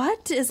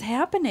 What is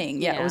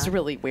happening? Yeah, it was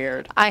really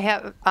weird. I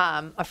have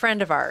a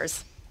friend of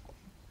ours.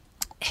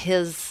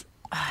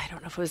 I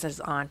don't know if it was his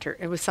aunt or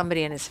it was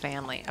somebody in his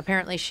family.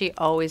 Apparently, she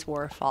always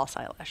wore false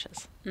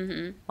eyelashes.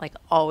 Mm-hmm.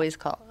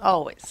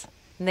 Always.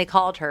 And they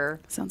called her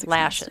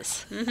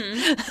Lashes.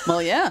 Mm-hmm.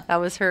 Well, yeah. That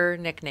was her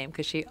nickname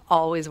because she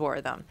always wore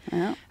them.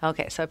 Yeah.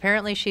 Okay, so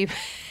apparently she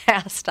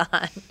passed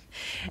on.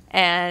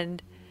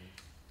 And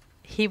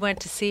he went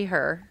to see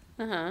her,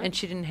 and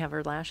she didn't have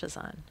her lashes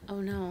on.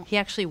 Oh, no. He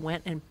actually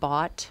went and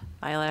bought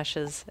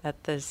eyelashes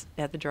at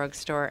the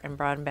drugstore and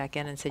brought them back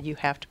in and said, you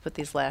have to put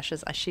these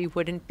lashes on. She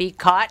wouldn't be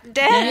caught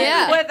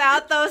dead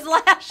without those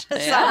lashes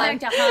on. Back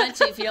to haunt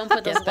you if you don't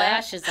put those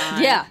lashes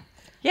on. Yeah.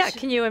 Yeah,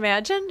 can you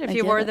imagine if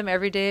you wore them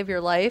every day of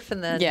your life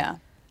and then... Yeah.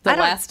 The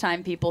last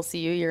time people see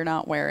you, you're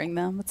not wearing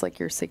them. It's like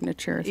your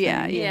signature thing.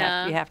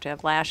 Yeah, you have to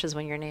have lashes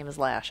when your name is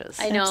Lashes.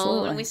 I know.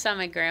 Absolutely. When we saw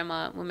my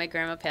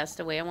grandma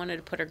passed away, I wanted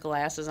to put her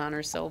glasses on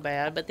her so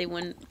bad, but they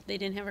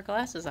didn't have her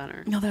glasses on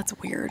her. No, that's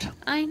weird.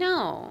 I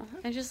know.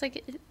 I just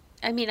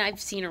I've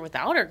seen her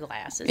without her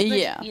glasses. But,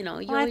 yeah.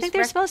 I think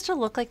they're supposed to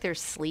look like they're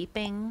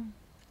sleeping.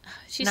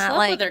 She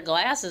slept with her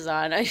glasses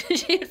on.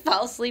 She'd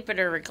fall asleep in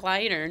her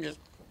recliner and just...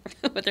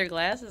 with their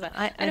glasses on.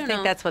 I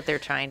think that's what they're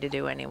trying to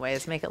do anyway,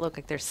 is make it look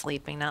like they're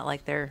sleeping, not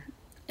like they're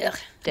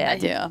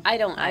dead. I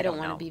don't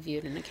want to be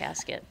viewed in a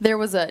casket. There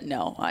was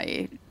no.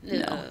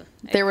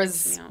 There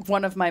was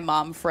one of my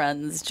mom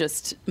friends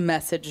just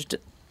messaged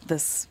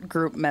this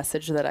group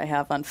message that I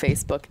have on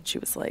Facebook, and she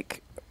was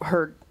like,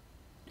 her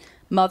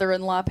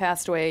mother-in-law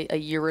passed away a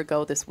year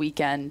ago this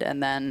weekend,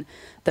 and then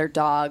their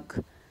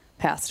dog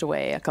passed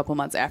away a couple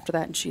months after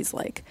that, and she's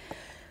like,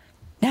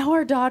 now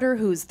our daughter,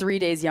 who's 3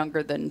 days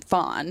younger than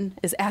Fawn,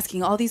 is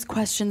asking all these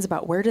questions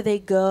about where do they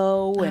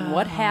go and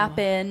what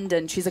happened.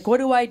 And she's like, what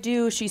do I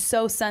do? She's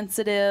so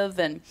sensitive.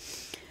 And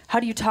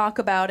how do you talk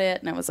about it?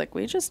 And I was like,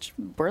 we're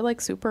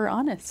super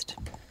honest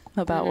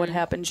about what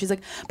happened. She's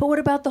like, but what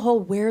about the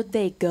whole where'd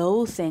they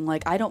go thing?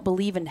 I don't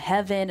believe in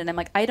heaven. And I'm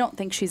like, I don't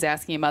think she's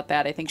asking about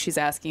that. I think she's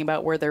asking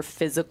about where their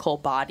physical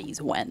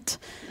bodies went.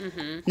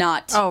 Mm-hmm.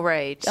 Not. Oh,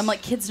 right. I'm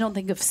like, kids don't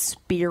think of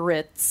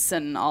spirits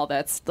and all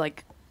that's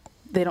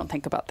they don't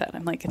think about that.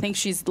 I'm like, I think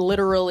she's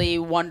literally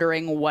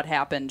wondering what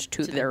happened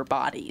to their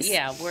bodies.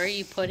 Yeah, where are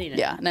you putting it?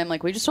 Yeah, and I'm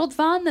like, we just told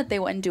Fawn that they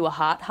went into a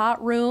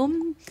hot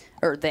room,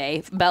 or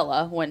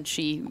Bella, when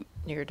she...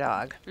 Your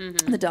dog.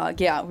 Mm-hmm. The dog,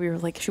 yeah. We were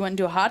like, she went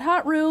into a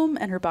hot room,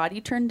 and her body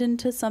turned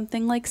into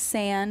something like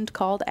sand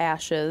called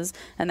ashes,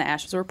 and the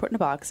ashes were put in a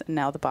box, and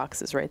now the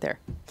box is right there.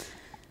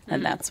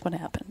 And that's what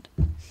happened.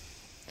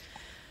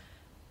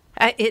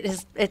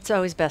 It's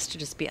always best to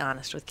just be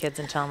honest with kids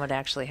and tell them what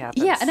actually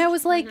happens. Yeah, and I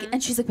was like,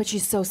 and she's like, but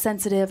she's so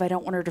sensitive. I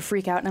don't want her to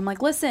freak out. And I'm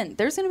like, listen,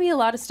 there's going to be a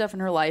lot of stuff in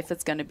her life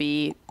that's going to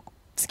be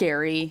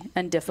scary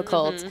and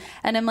difficult.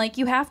 And I'm like,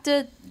 you have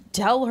to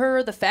tell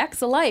her the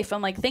facts of life.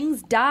 I'm like,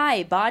 things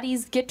die,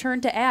 bodies get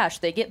turned to ash,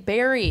 they get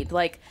buried.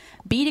 Like,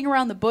 beating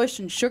around the bush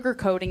and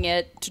sugarcoating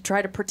it to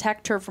try to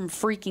protect her from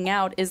freaking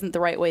out isn't the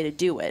right way to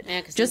do it.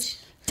 Yeah, 'cause just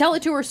tell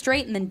it to her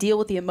straight and then deal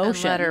with the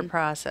emotion. And let her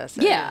process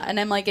it. Yeah, and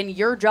I'm like, and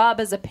your job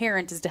as a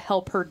parent is to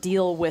help her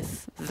deal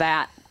with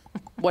that,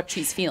 what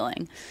she's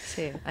feeling.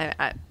 See,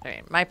 I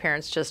mean, my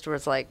parents just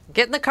was like,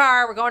 get in the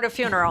car, we're going to a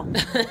funeral.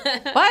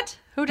 What?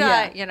 Who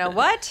died? Yeah. You know,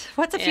 what?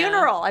 What's a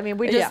funeral? I mean,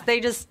 they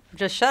just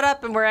shut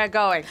up and we're not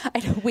going. I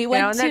know, we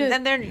went to...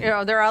 And then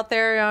they're out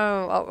there,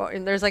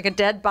 and there's like a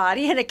dead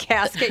body in a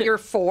casket, you're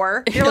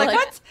 4. You're like,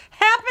 what's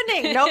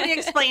happening? Nobody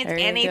explains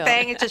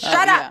anything. It's just,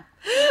 shut up.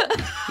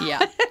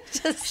 Yeah.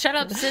 Just shut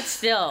up, sit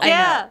still.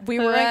 Yeah. We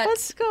were like,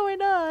 what's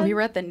going on? We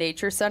were at the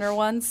nature center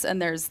once,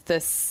 and there's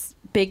this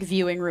big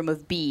viewing room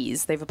of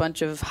bees. They have a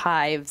bunch of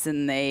hives,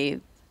 and the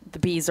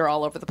bees are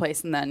all over the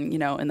place. And then,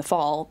 in the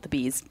fall, the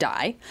bees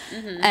die.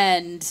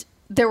 And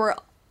there were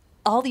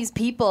all these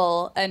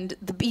people, and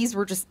the bees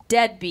were just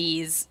dead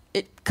bees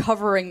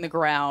covering the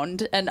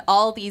ground. And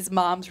all these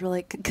moms were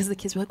like, because the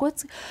kids were like,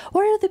 what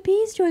are the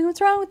bees doing?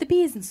 What's wrong with the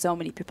bees? And so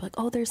many people were like,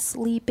 oh, they're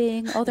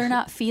sleeping. Oh, they're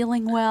not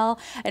feeling well.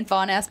 And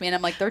Fawn asked me, and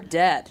I'm like, they're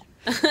dead.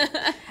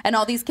 And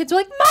all these kids were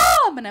like,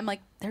 Mom! And I'm like,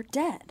 they're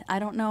dead. I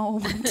don't know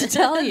what to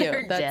tell you.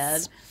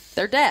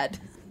 They're dead.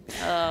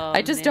 Oh,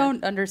 I just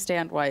don't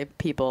understand why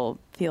people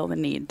feel the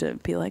need to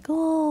be like,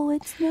 oh,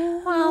 it's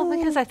not. Well,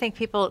 because I think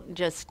people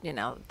just,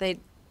 they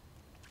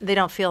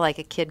don't feel like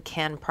a kid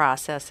can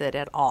process it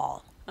at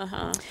all.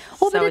 Well,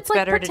 so but it's like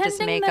better to just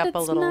make up a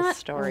little not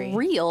story.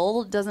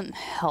 Real doesn't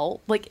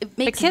help. Like, it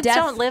makes the kids death...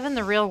 don't live in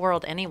the real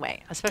world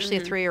anyway, especially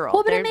a 3-year-old.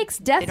 Well, but it makes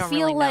death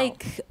feel really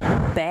like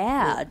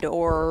bad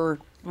or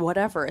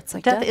whatever. It's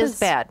like death is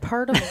bad.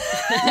 Part of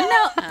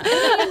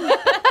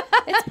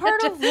it's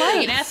part of life.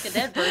 You can ask a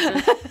dead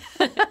person.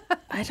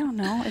 I don't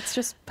know. It's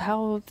just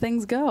how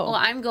things go. Well,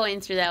 I'm going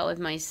through that with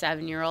my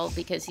 7-year-old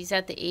because he's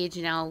at the age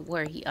now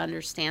where he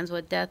understands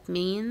what death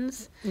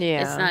means.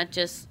 Yeah. It's not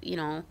just, he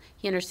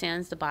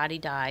understands the body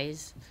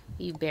dies,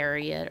 you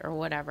bury it or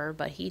whatever,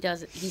 but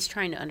he's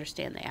trying to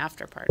understand the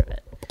after part of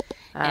it.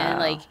 And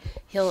like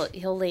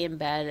he'll lay in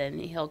bed and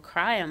he'll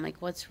cry. I'm like,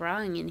 what's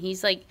wrong? And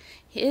he's like,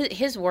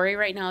 his worry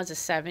right now as a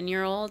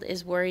 7-year-old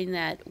is worrying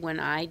that when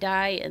I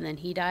die and then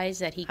he dies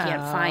that he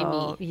can't find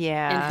me in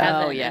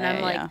heaven. And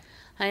I'm like,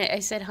 I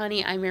said,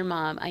 honey, I'm your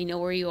mom. I know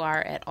where you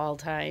are at all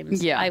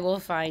times. Yeah. I will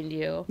find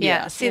you.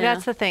 Yeah. See,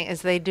 that's the thing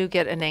is they do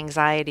get an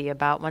anxiety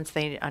about once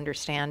they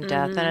understand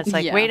death. And it's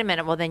like, wait a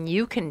minute. Well, then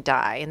you can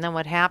die. And then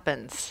what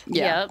happens?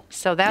 Yeah. Yep.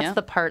 So that's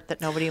the part that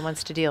nobody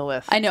wants to deal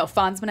with. I know.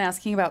 Fawn's been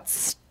asking about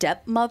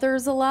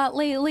stepmothers a lot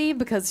lately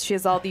because she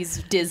has all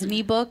these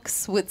Disney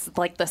books with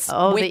like the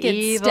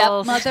wicked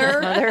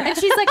stepmother. And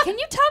she's like, can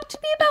you talk to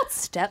me about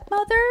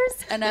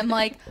stepmothers? And I'm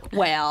like,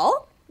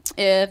 well...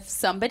 If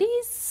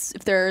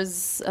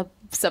there's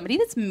somebody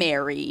that's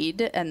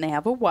married and they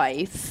have a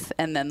wife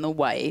and then the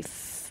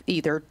wife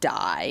either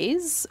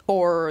dies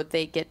or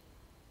they get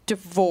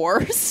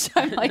divorced,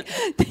 I'm like,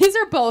 these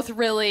are both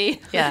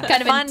really kind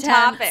of fun intense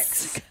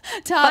topics.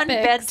 Fun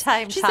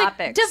bedtime She's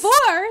topics. Like,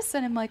 divorce.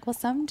 And I'm like, well,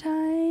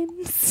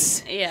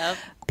 sometimes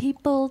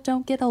people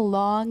don't get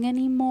along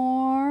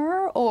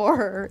anymore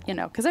or,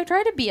 because I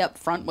try to be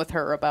upfront with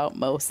her about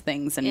most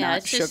things and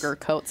not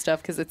sugarcoat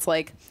stuff because it's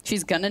like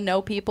she's going to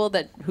know people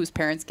whose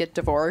parents get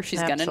divorced.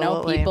 She's going to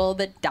know people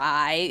that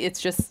die.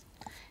 It's just...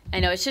 I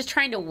know, it's just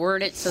trying to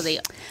word it so they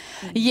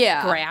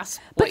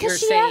grasp what you're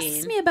saying. Because she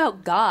asks me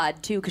about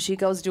God, too, because she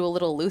goes to a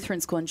little Lutheran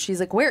school, and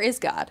she's like, where is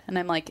God? And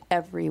I'm like,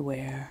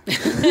 everywhere.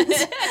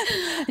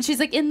 And she's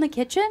like, in the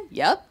kitchen?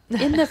 Yep.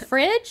 In the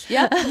fridge?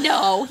 Yep.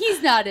 No,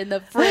 he's not in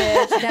the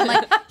fridge. And I'm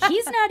like,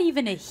 he's not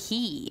even a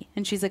he.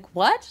 And she's like,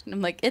 what? And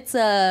I'm like, it's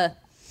a...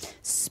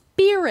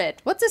 spirit.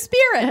 What's a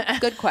spirit?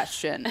 Good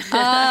question. So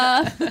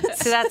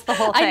that's the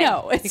whole thing. I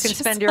know. You can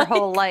spend your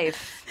whole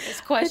life. It's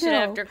question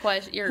after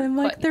question. I'm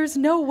like, there's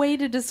no way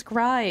to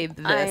describe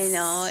this. I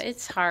know.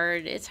 It's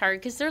hard. It's hard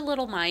because they're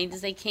little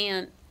minds. They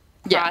can't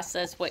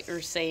process what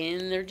you're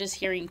saying. They're just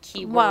hearing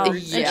keywords. Well,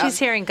 and she's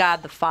hearing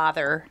God the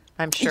Father,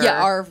 I'm sure.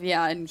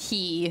 Yeah, and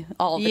he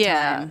all the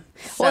time.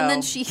 So. Well, and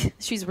then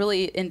she's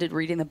really into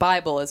reading the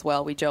Bible as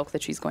well. We joke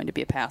that she's going to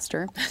be a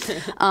pastor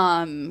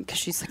because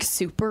she's like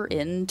super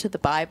into the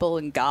Bible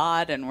and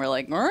God, and we're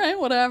like, all right,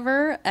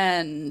 whatever.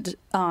 And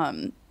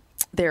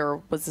there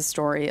was a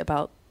story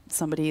about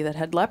somebody that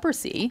had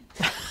leprosy,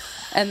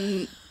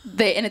 and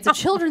it's a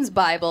children's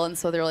Bible, and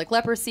so they're like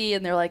leprosy,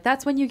 and they're like,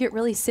 that's when you get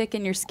really sick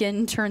and your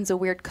skin turns a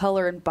weird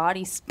color and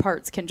body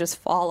parts can just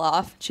fall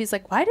off. She's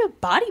like, why do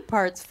body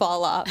parts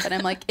fall off? And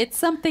I'm like, it's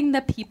something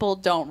that people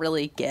don't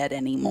really get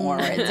anymore.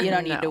 You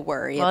don't need to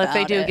worry about it. Well, if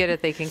they do get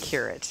it, they can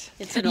cure it.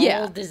 It's an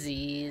old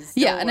disease.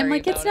 Don't and I'm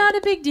like, it's not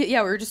a big deal.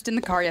 Yeah, we were just in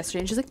the car yesterday,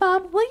 and she's like,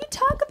 Mom, will you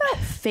talk about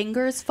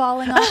fingers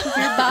falling off of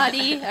your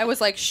body? I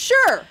was like,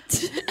 sure.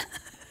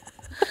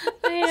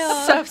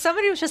 So So if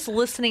somebody was just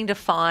listening to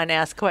Fawn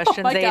ask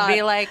questions, my they'd God.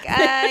 be like,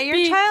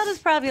 your child is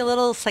probably a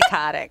little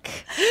psychotic.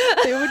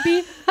 It would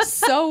be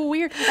so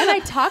weird. And I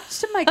talked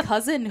to my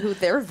cousin who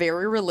they're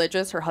very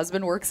religious. Her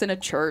husband works in a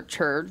church.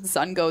 Her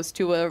son goes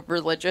to a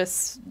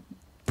religious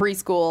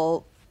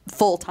preschool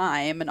full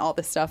time and all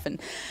this stuff. And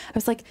I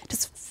was like,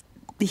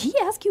 did he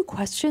ask you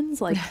questions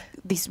like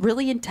these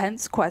really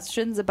intense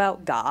questions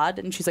about God?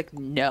 And she's like,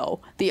 no.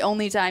 The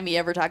only time he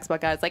ever talks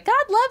about God is like,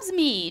 God loves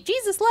me.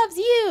 Jesus loves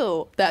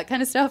you. That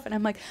kind of stuff. And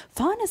I'm like,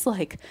 Fawn is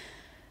like,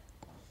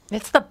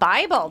 It's the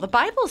Bible. The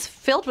Bible's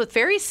filled with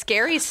very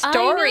scary stories.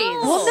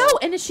 well, no,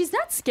 and she's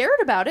not scared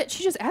about it.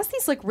 She just asks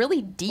these like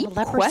really deep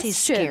leprosy's questions.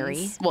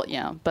 scary. Well,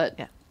 yeah, but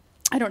Yeah.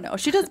 I don't know.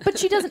 She does, but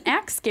she doesn't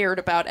act scared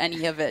about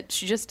any of it.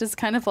 She just is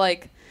kind of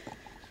like,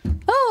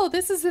 oh,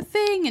 this is the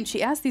thing, and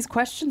she asks these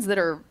questions that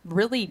are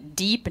really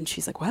deep, and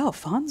she's like, wow,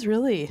 Fawn's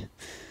really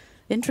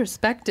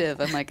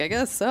introspective. I'm like, I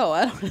guess so.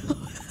 I don't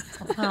know.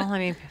 Well, I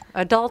mean,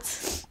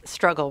 adults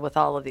struggle with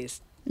all of these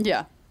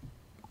Yeah.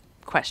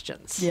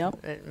 questions.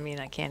 Yep. I mean,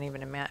 I can't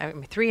even imagine. I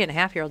mean,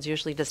 3.5-year-olds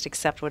usually just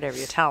accept whatever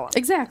you tell them.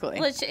 Exactly.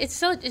 Well, it's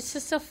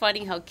just so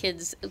funny how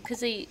kids, because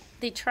they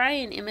try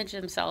and image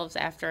themselves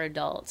after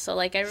adults. So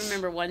like I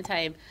remember one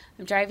time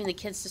I'm driving the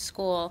kids to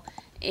school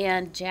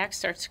and Jack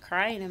starts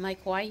crying. I'm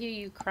like, why are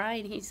you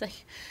crying? He's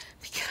like,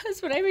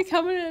 because when I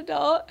become an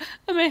adult,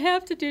 I'm gonna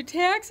have to do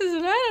taxes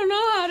and I don't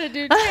know how to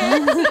do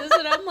taxes.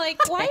 And I'm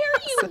like, why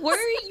are you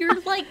worried? You're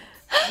like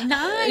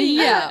 9.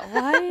 Yeah.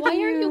 Why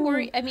are you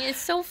worried? I mean, it's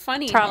so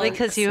funny. Probably how-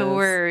 because you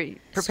were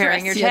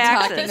preparing your Stressing.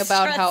 taxes. Talking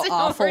about how Stressing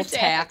awful over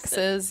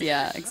taxes.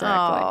 Yeah, exactly.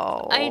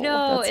 Oh, I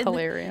know. That's and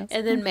hilarious.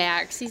 And then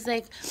Max, he's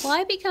like, will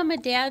I become a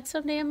dad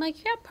someday? I'm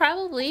like, yeah,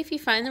 probably. If you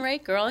find the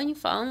right girl and you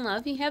fall in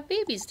love, you have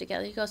babies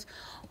together. He goes,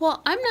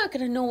 well, I'm not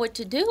going to know what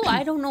to do.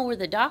 I don't know where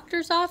the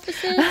doctor's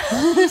office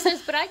is. He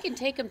says, but I can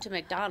take him to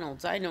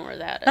McDonald's. I know where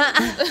that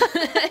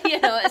is.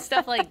 You know, and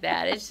stuff like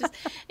that. It's just,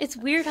 it's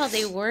weird how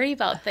they worry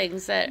about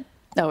things that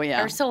Oh,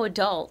 yeah. are so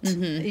adult. Yeah.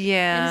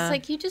 And it's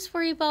like, you just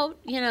worry about,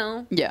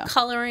 Yeah.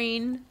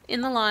 coloring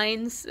in the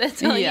lines.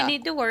 That's all Yeah. you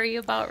need to worry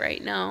about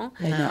right now.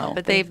 I know.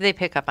 But they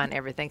pick up on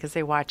everything because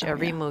they watch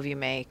every move you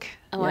make.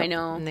 Oh, I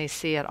know. And they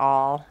see it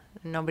all.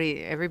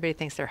 Everybody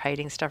thinks they're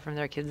hiding stuff from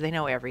their kids. They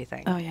know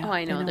everything. Oh, yeah. Oh,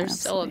 I know. They're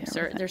so absolutely absurd.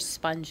 everything. They're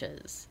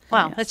sponges.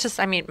 Well, it's just,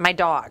 I mean, my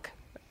dog.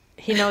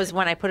 He knows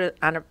when I put it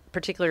on a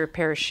particular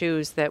pair of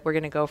shoes that we're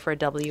going to go for a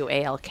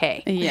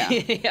WALK. Yeah.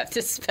 You have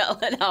to spell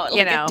it out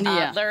You like know. a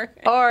toddler.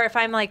 Or if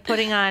I'm like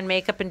putting on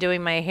makeup and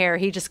doing my hair,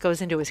 he just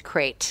goes into his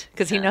crate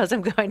because he knows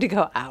I'm going to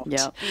go out.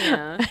 Yep.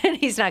 Yeah. And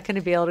he's not going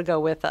to be able to go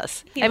with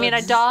us. He I mean, a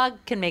looks- dog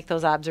can make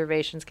those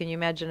observations. Can you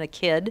imagine a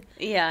kid?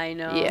 Yeah, I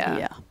know. Yeah.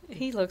 Yeah.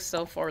 He looks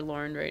so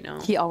forlorn right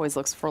now. He always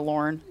looks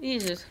forlorn.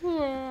 He's just.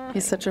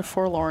 He's such a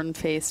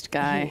forlorn-faced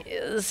guy.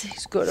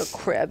 He's got a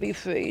crabby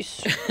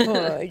face.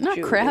 Oh,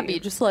 Not crabby,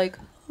 just like,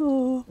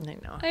 oh. I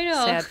know. I know.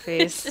 Sad It's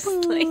face. just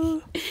like,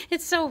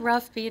 it's so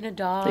rough being a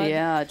dog.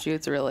 Yeah,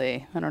 Jude's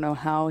really, I don't know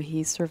how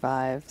he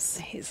survives.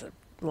 He's a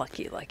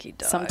lucky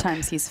dog.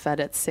 Sometimes he's fed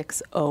at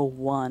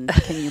 6:01.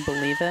 Can you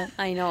believe it?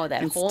 I know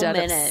that whole Instead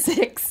of minute.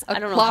 6 I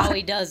don't know how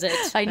he does it.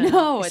 I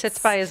know. He sits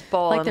by his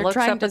bowl like and they're looks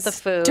trying up to at the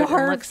food starve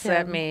and looks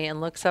at him. me and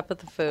looks up at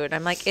the food.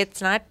 I'm like,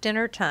 it's not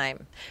dinner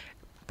time.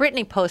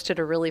 Brittany posted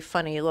a really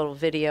funny little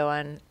video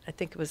on, I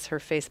think it was her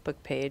Facebook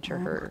page or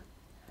her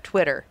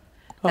Twitter.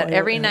 That yeah,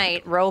 every yeah.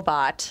 night,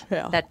 Robot,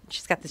 Yeah. that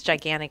she's got this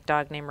gigantic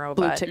dog named Blue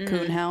Robot, tick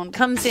coonhound.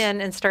 comes in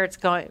and starts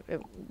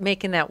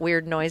making that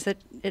weird noise that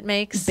it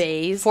makes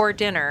Bays. for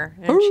dinner.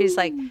 And she's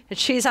like, and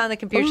she's on the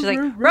computer. She's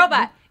like,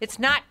 Robot, it's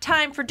not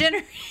time for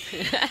dinner.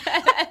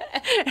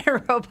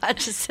 And Robot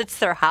just sits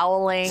there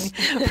howling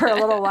for a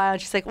little while.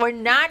 And she's like, we're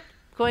not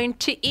going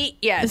to eat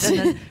yet. And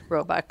then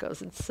Robot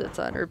goes and sits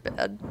on her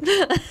bed.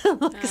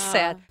 Looks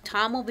sad.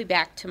 Tom will be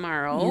back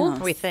tomorrow.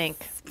 We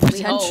think.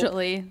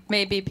 Potentially.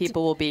 Maybe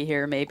people will be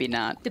here, maybe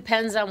not.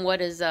 Depends on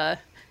what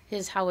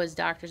how his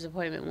doctor's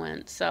appointment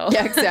went. So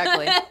Yeah,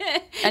 exactly.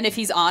 And if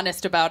he's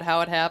honest about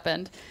how it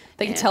happened,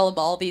 they can tell him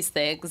all these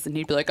things, and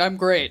he'd be like, I'm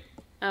great.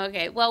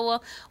 Okay,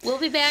 well, we'll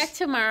be back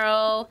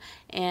tomorrow,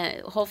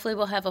 and hopefully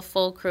we'll have a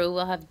full crew.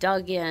 We'll have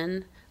Doug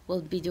in.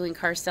 We'll be doing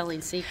car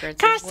selling secrets.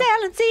 Car as well.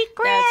 selling secrets.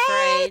 That's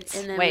right.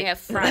 And then Wait, we have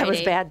Friday. that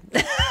was bad.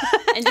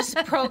 And just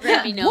a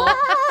programming note.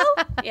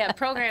 Yeah,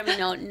 programming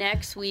note.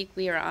 Next week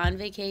we are on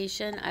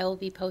vacation. I will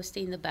be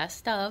posting the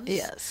best ofs.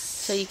 Yes.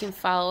 So you can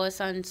follow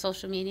us on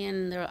social media,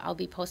 and I'll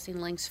be posting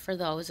links for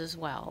those as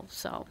well.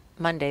 So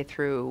Monday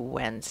through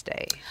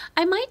Wednesday.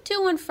 I might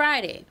do one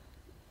Friday.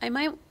 I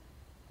might.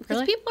 Because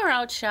Really? people are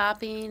out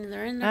shopping, and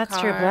they're in their That's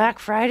car. true. Black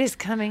Friday's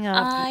coming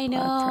up. I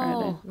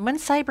know.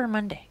 When's Cyber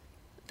Monday?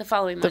 The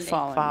following Monday.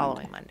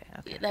 Following Monday.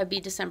 Okay. That would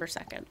be December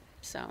 2nd.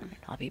 So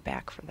I'll be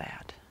back for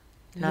that.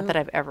 Not that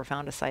I've ever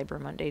found a Cyber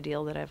Monday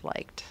deal that I've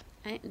liked.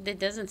 it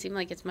doesn't seem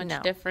like it's much No,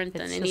 different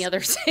than it's any just-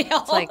 other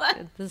sale.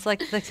 It's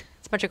like it's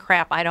a bunch of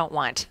crap I don't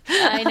want.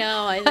 I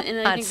know. And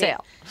I On think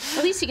sale.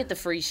 at least you get the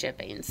free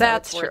shipping. So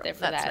That's it's true. worth it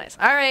for That's that. nice.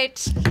 All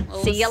right.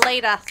 Well, See you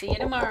later. See you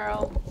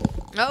tomorrow.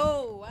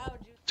 Oh, wow.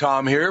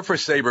 Tom here for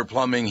Sabre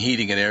Plumbing,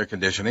 Heating, and Air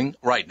Conditioning.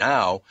 Right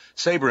now,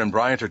 Sabre and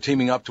Bryant are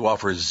teaming up to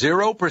offer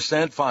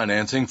 0%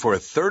 financing for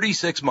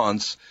 36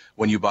 months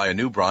when you buy a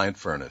new Bryant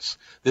furnace.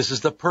 This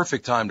is the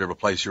perfect time to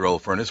replace your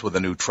old furnace with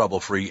a new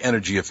trouble-free,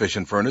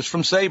 energy-efficient furnace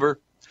from Sabre.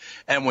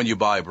 And when you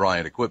buy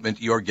Bryant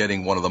equipment, you're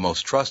getting one of the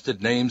most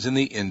trusted names in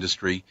the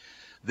industry.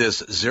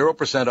 This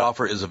 0%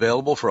 offer is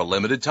available for a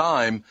limited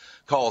time.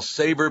 Call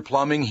Sabre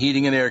Plumbing,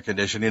 Heating, and Air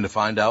Conditioning to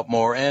find out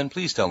more, and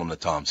please tell them that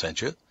Tom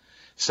sent you.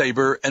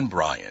 Sabre and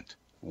Bryant,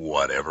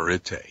 whatever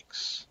it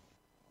takes.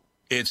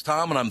 It's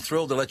Tom, and I'm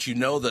thrilled to let you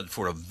know that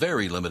for a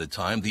very limited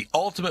time, the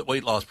Ultimate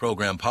Weight Loss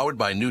Program powered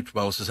by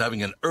Nutrimos is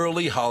having an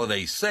early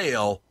holiday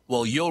sale.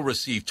 Well, you'll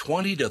receive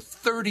 20 to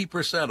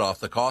 30%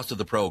 off the cost of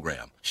the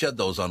program. Shed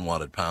those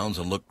unwanted pounds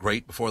and look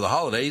great before the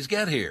holidays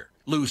get here.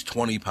 Lose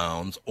 20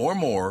 pounds or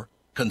more,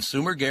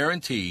 consumer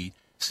guaranteed.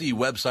 See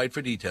website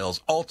for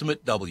details,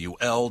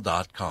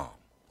 ultimatewl.com.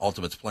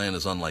 Ultimate's plan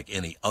is unlike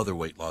any other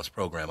weight loss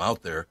program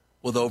out there,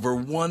 with over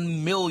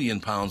 1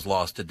 million pounds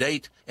lost to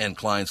date, and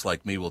clients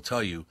like me will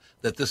tell you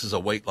that this is a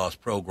weight loss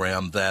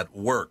program that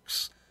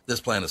works.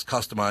 This plan is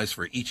customized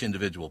for each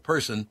individual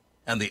person,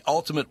 and the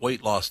Ultimate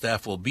Weight Loss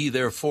staff will be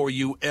there for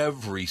you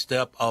every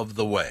step of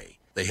the way.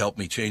 They helped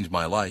me change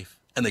my life,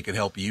 and they can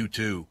help you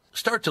too.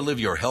 Start to live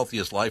your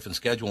healthiest life and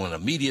schedule an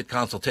immediate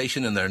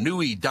consultation in their new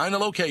Edina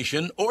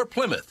location or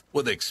Plymouth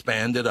with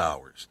expanded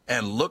hours.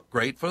 And look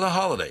great for the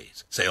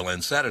holidays. Sale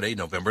ends Saturday,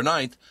 November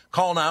 9th.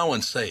 Call now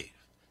and save.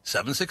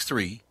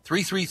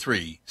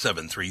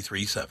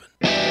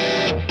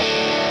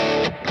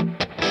 763-333-7337.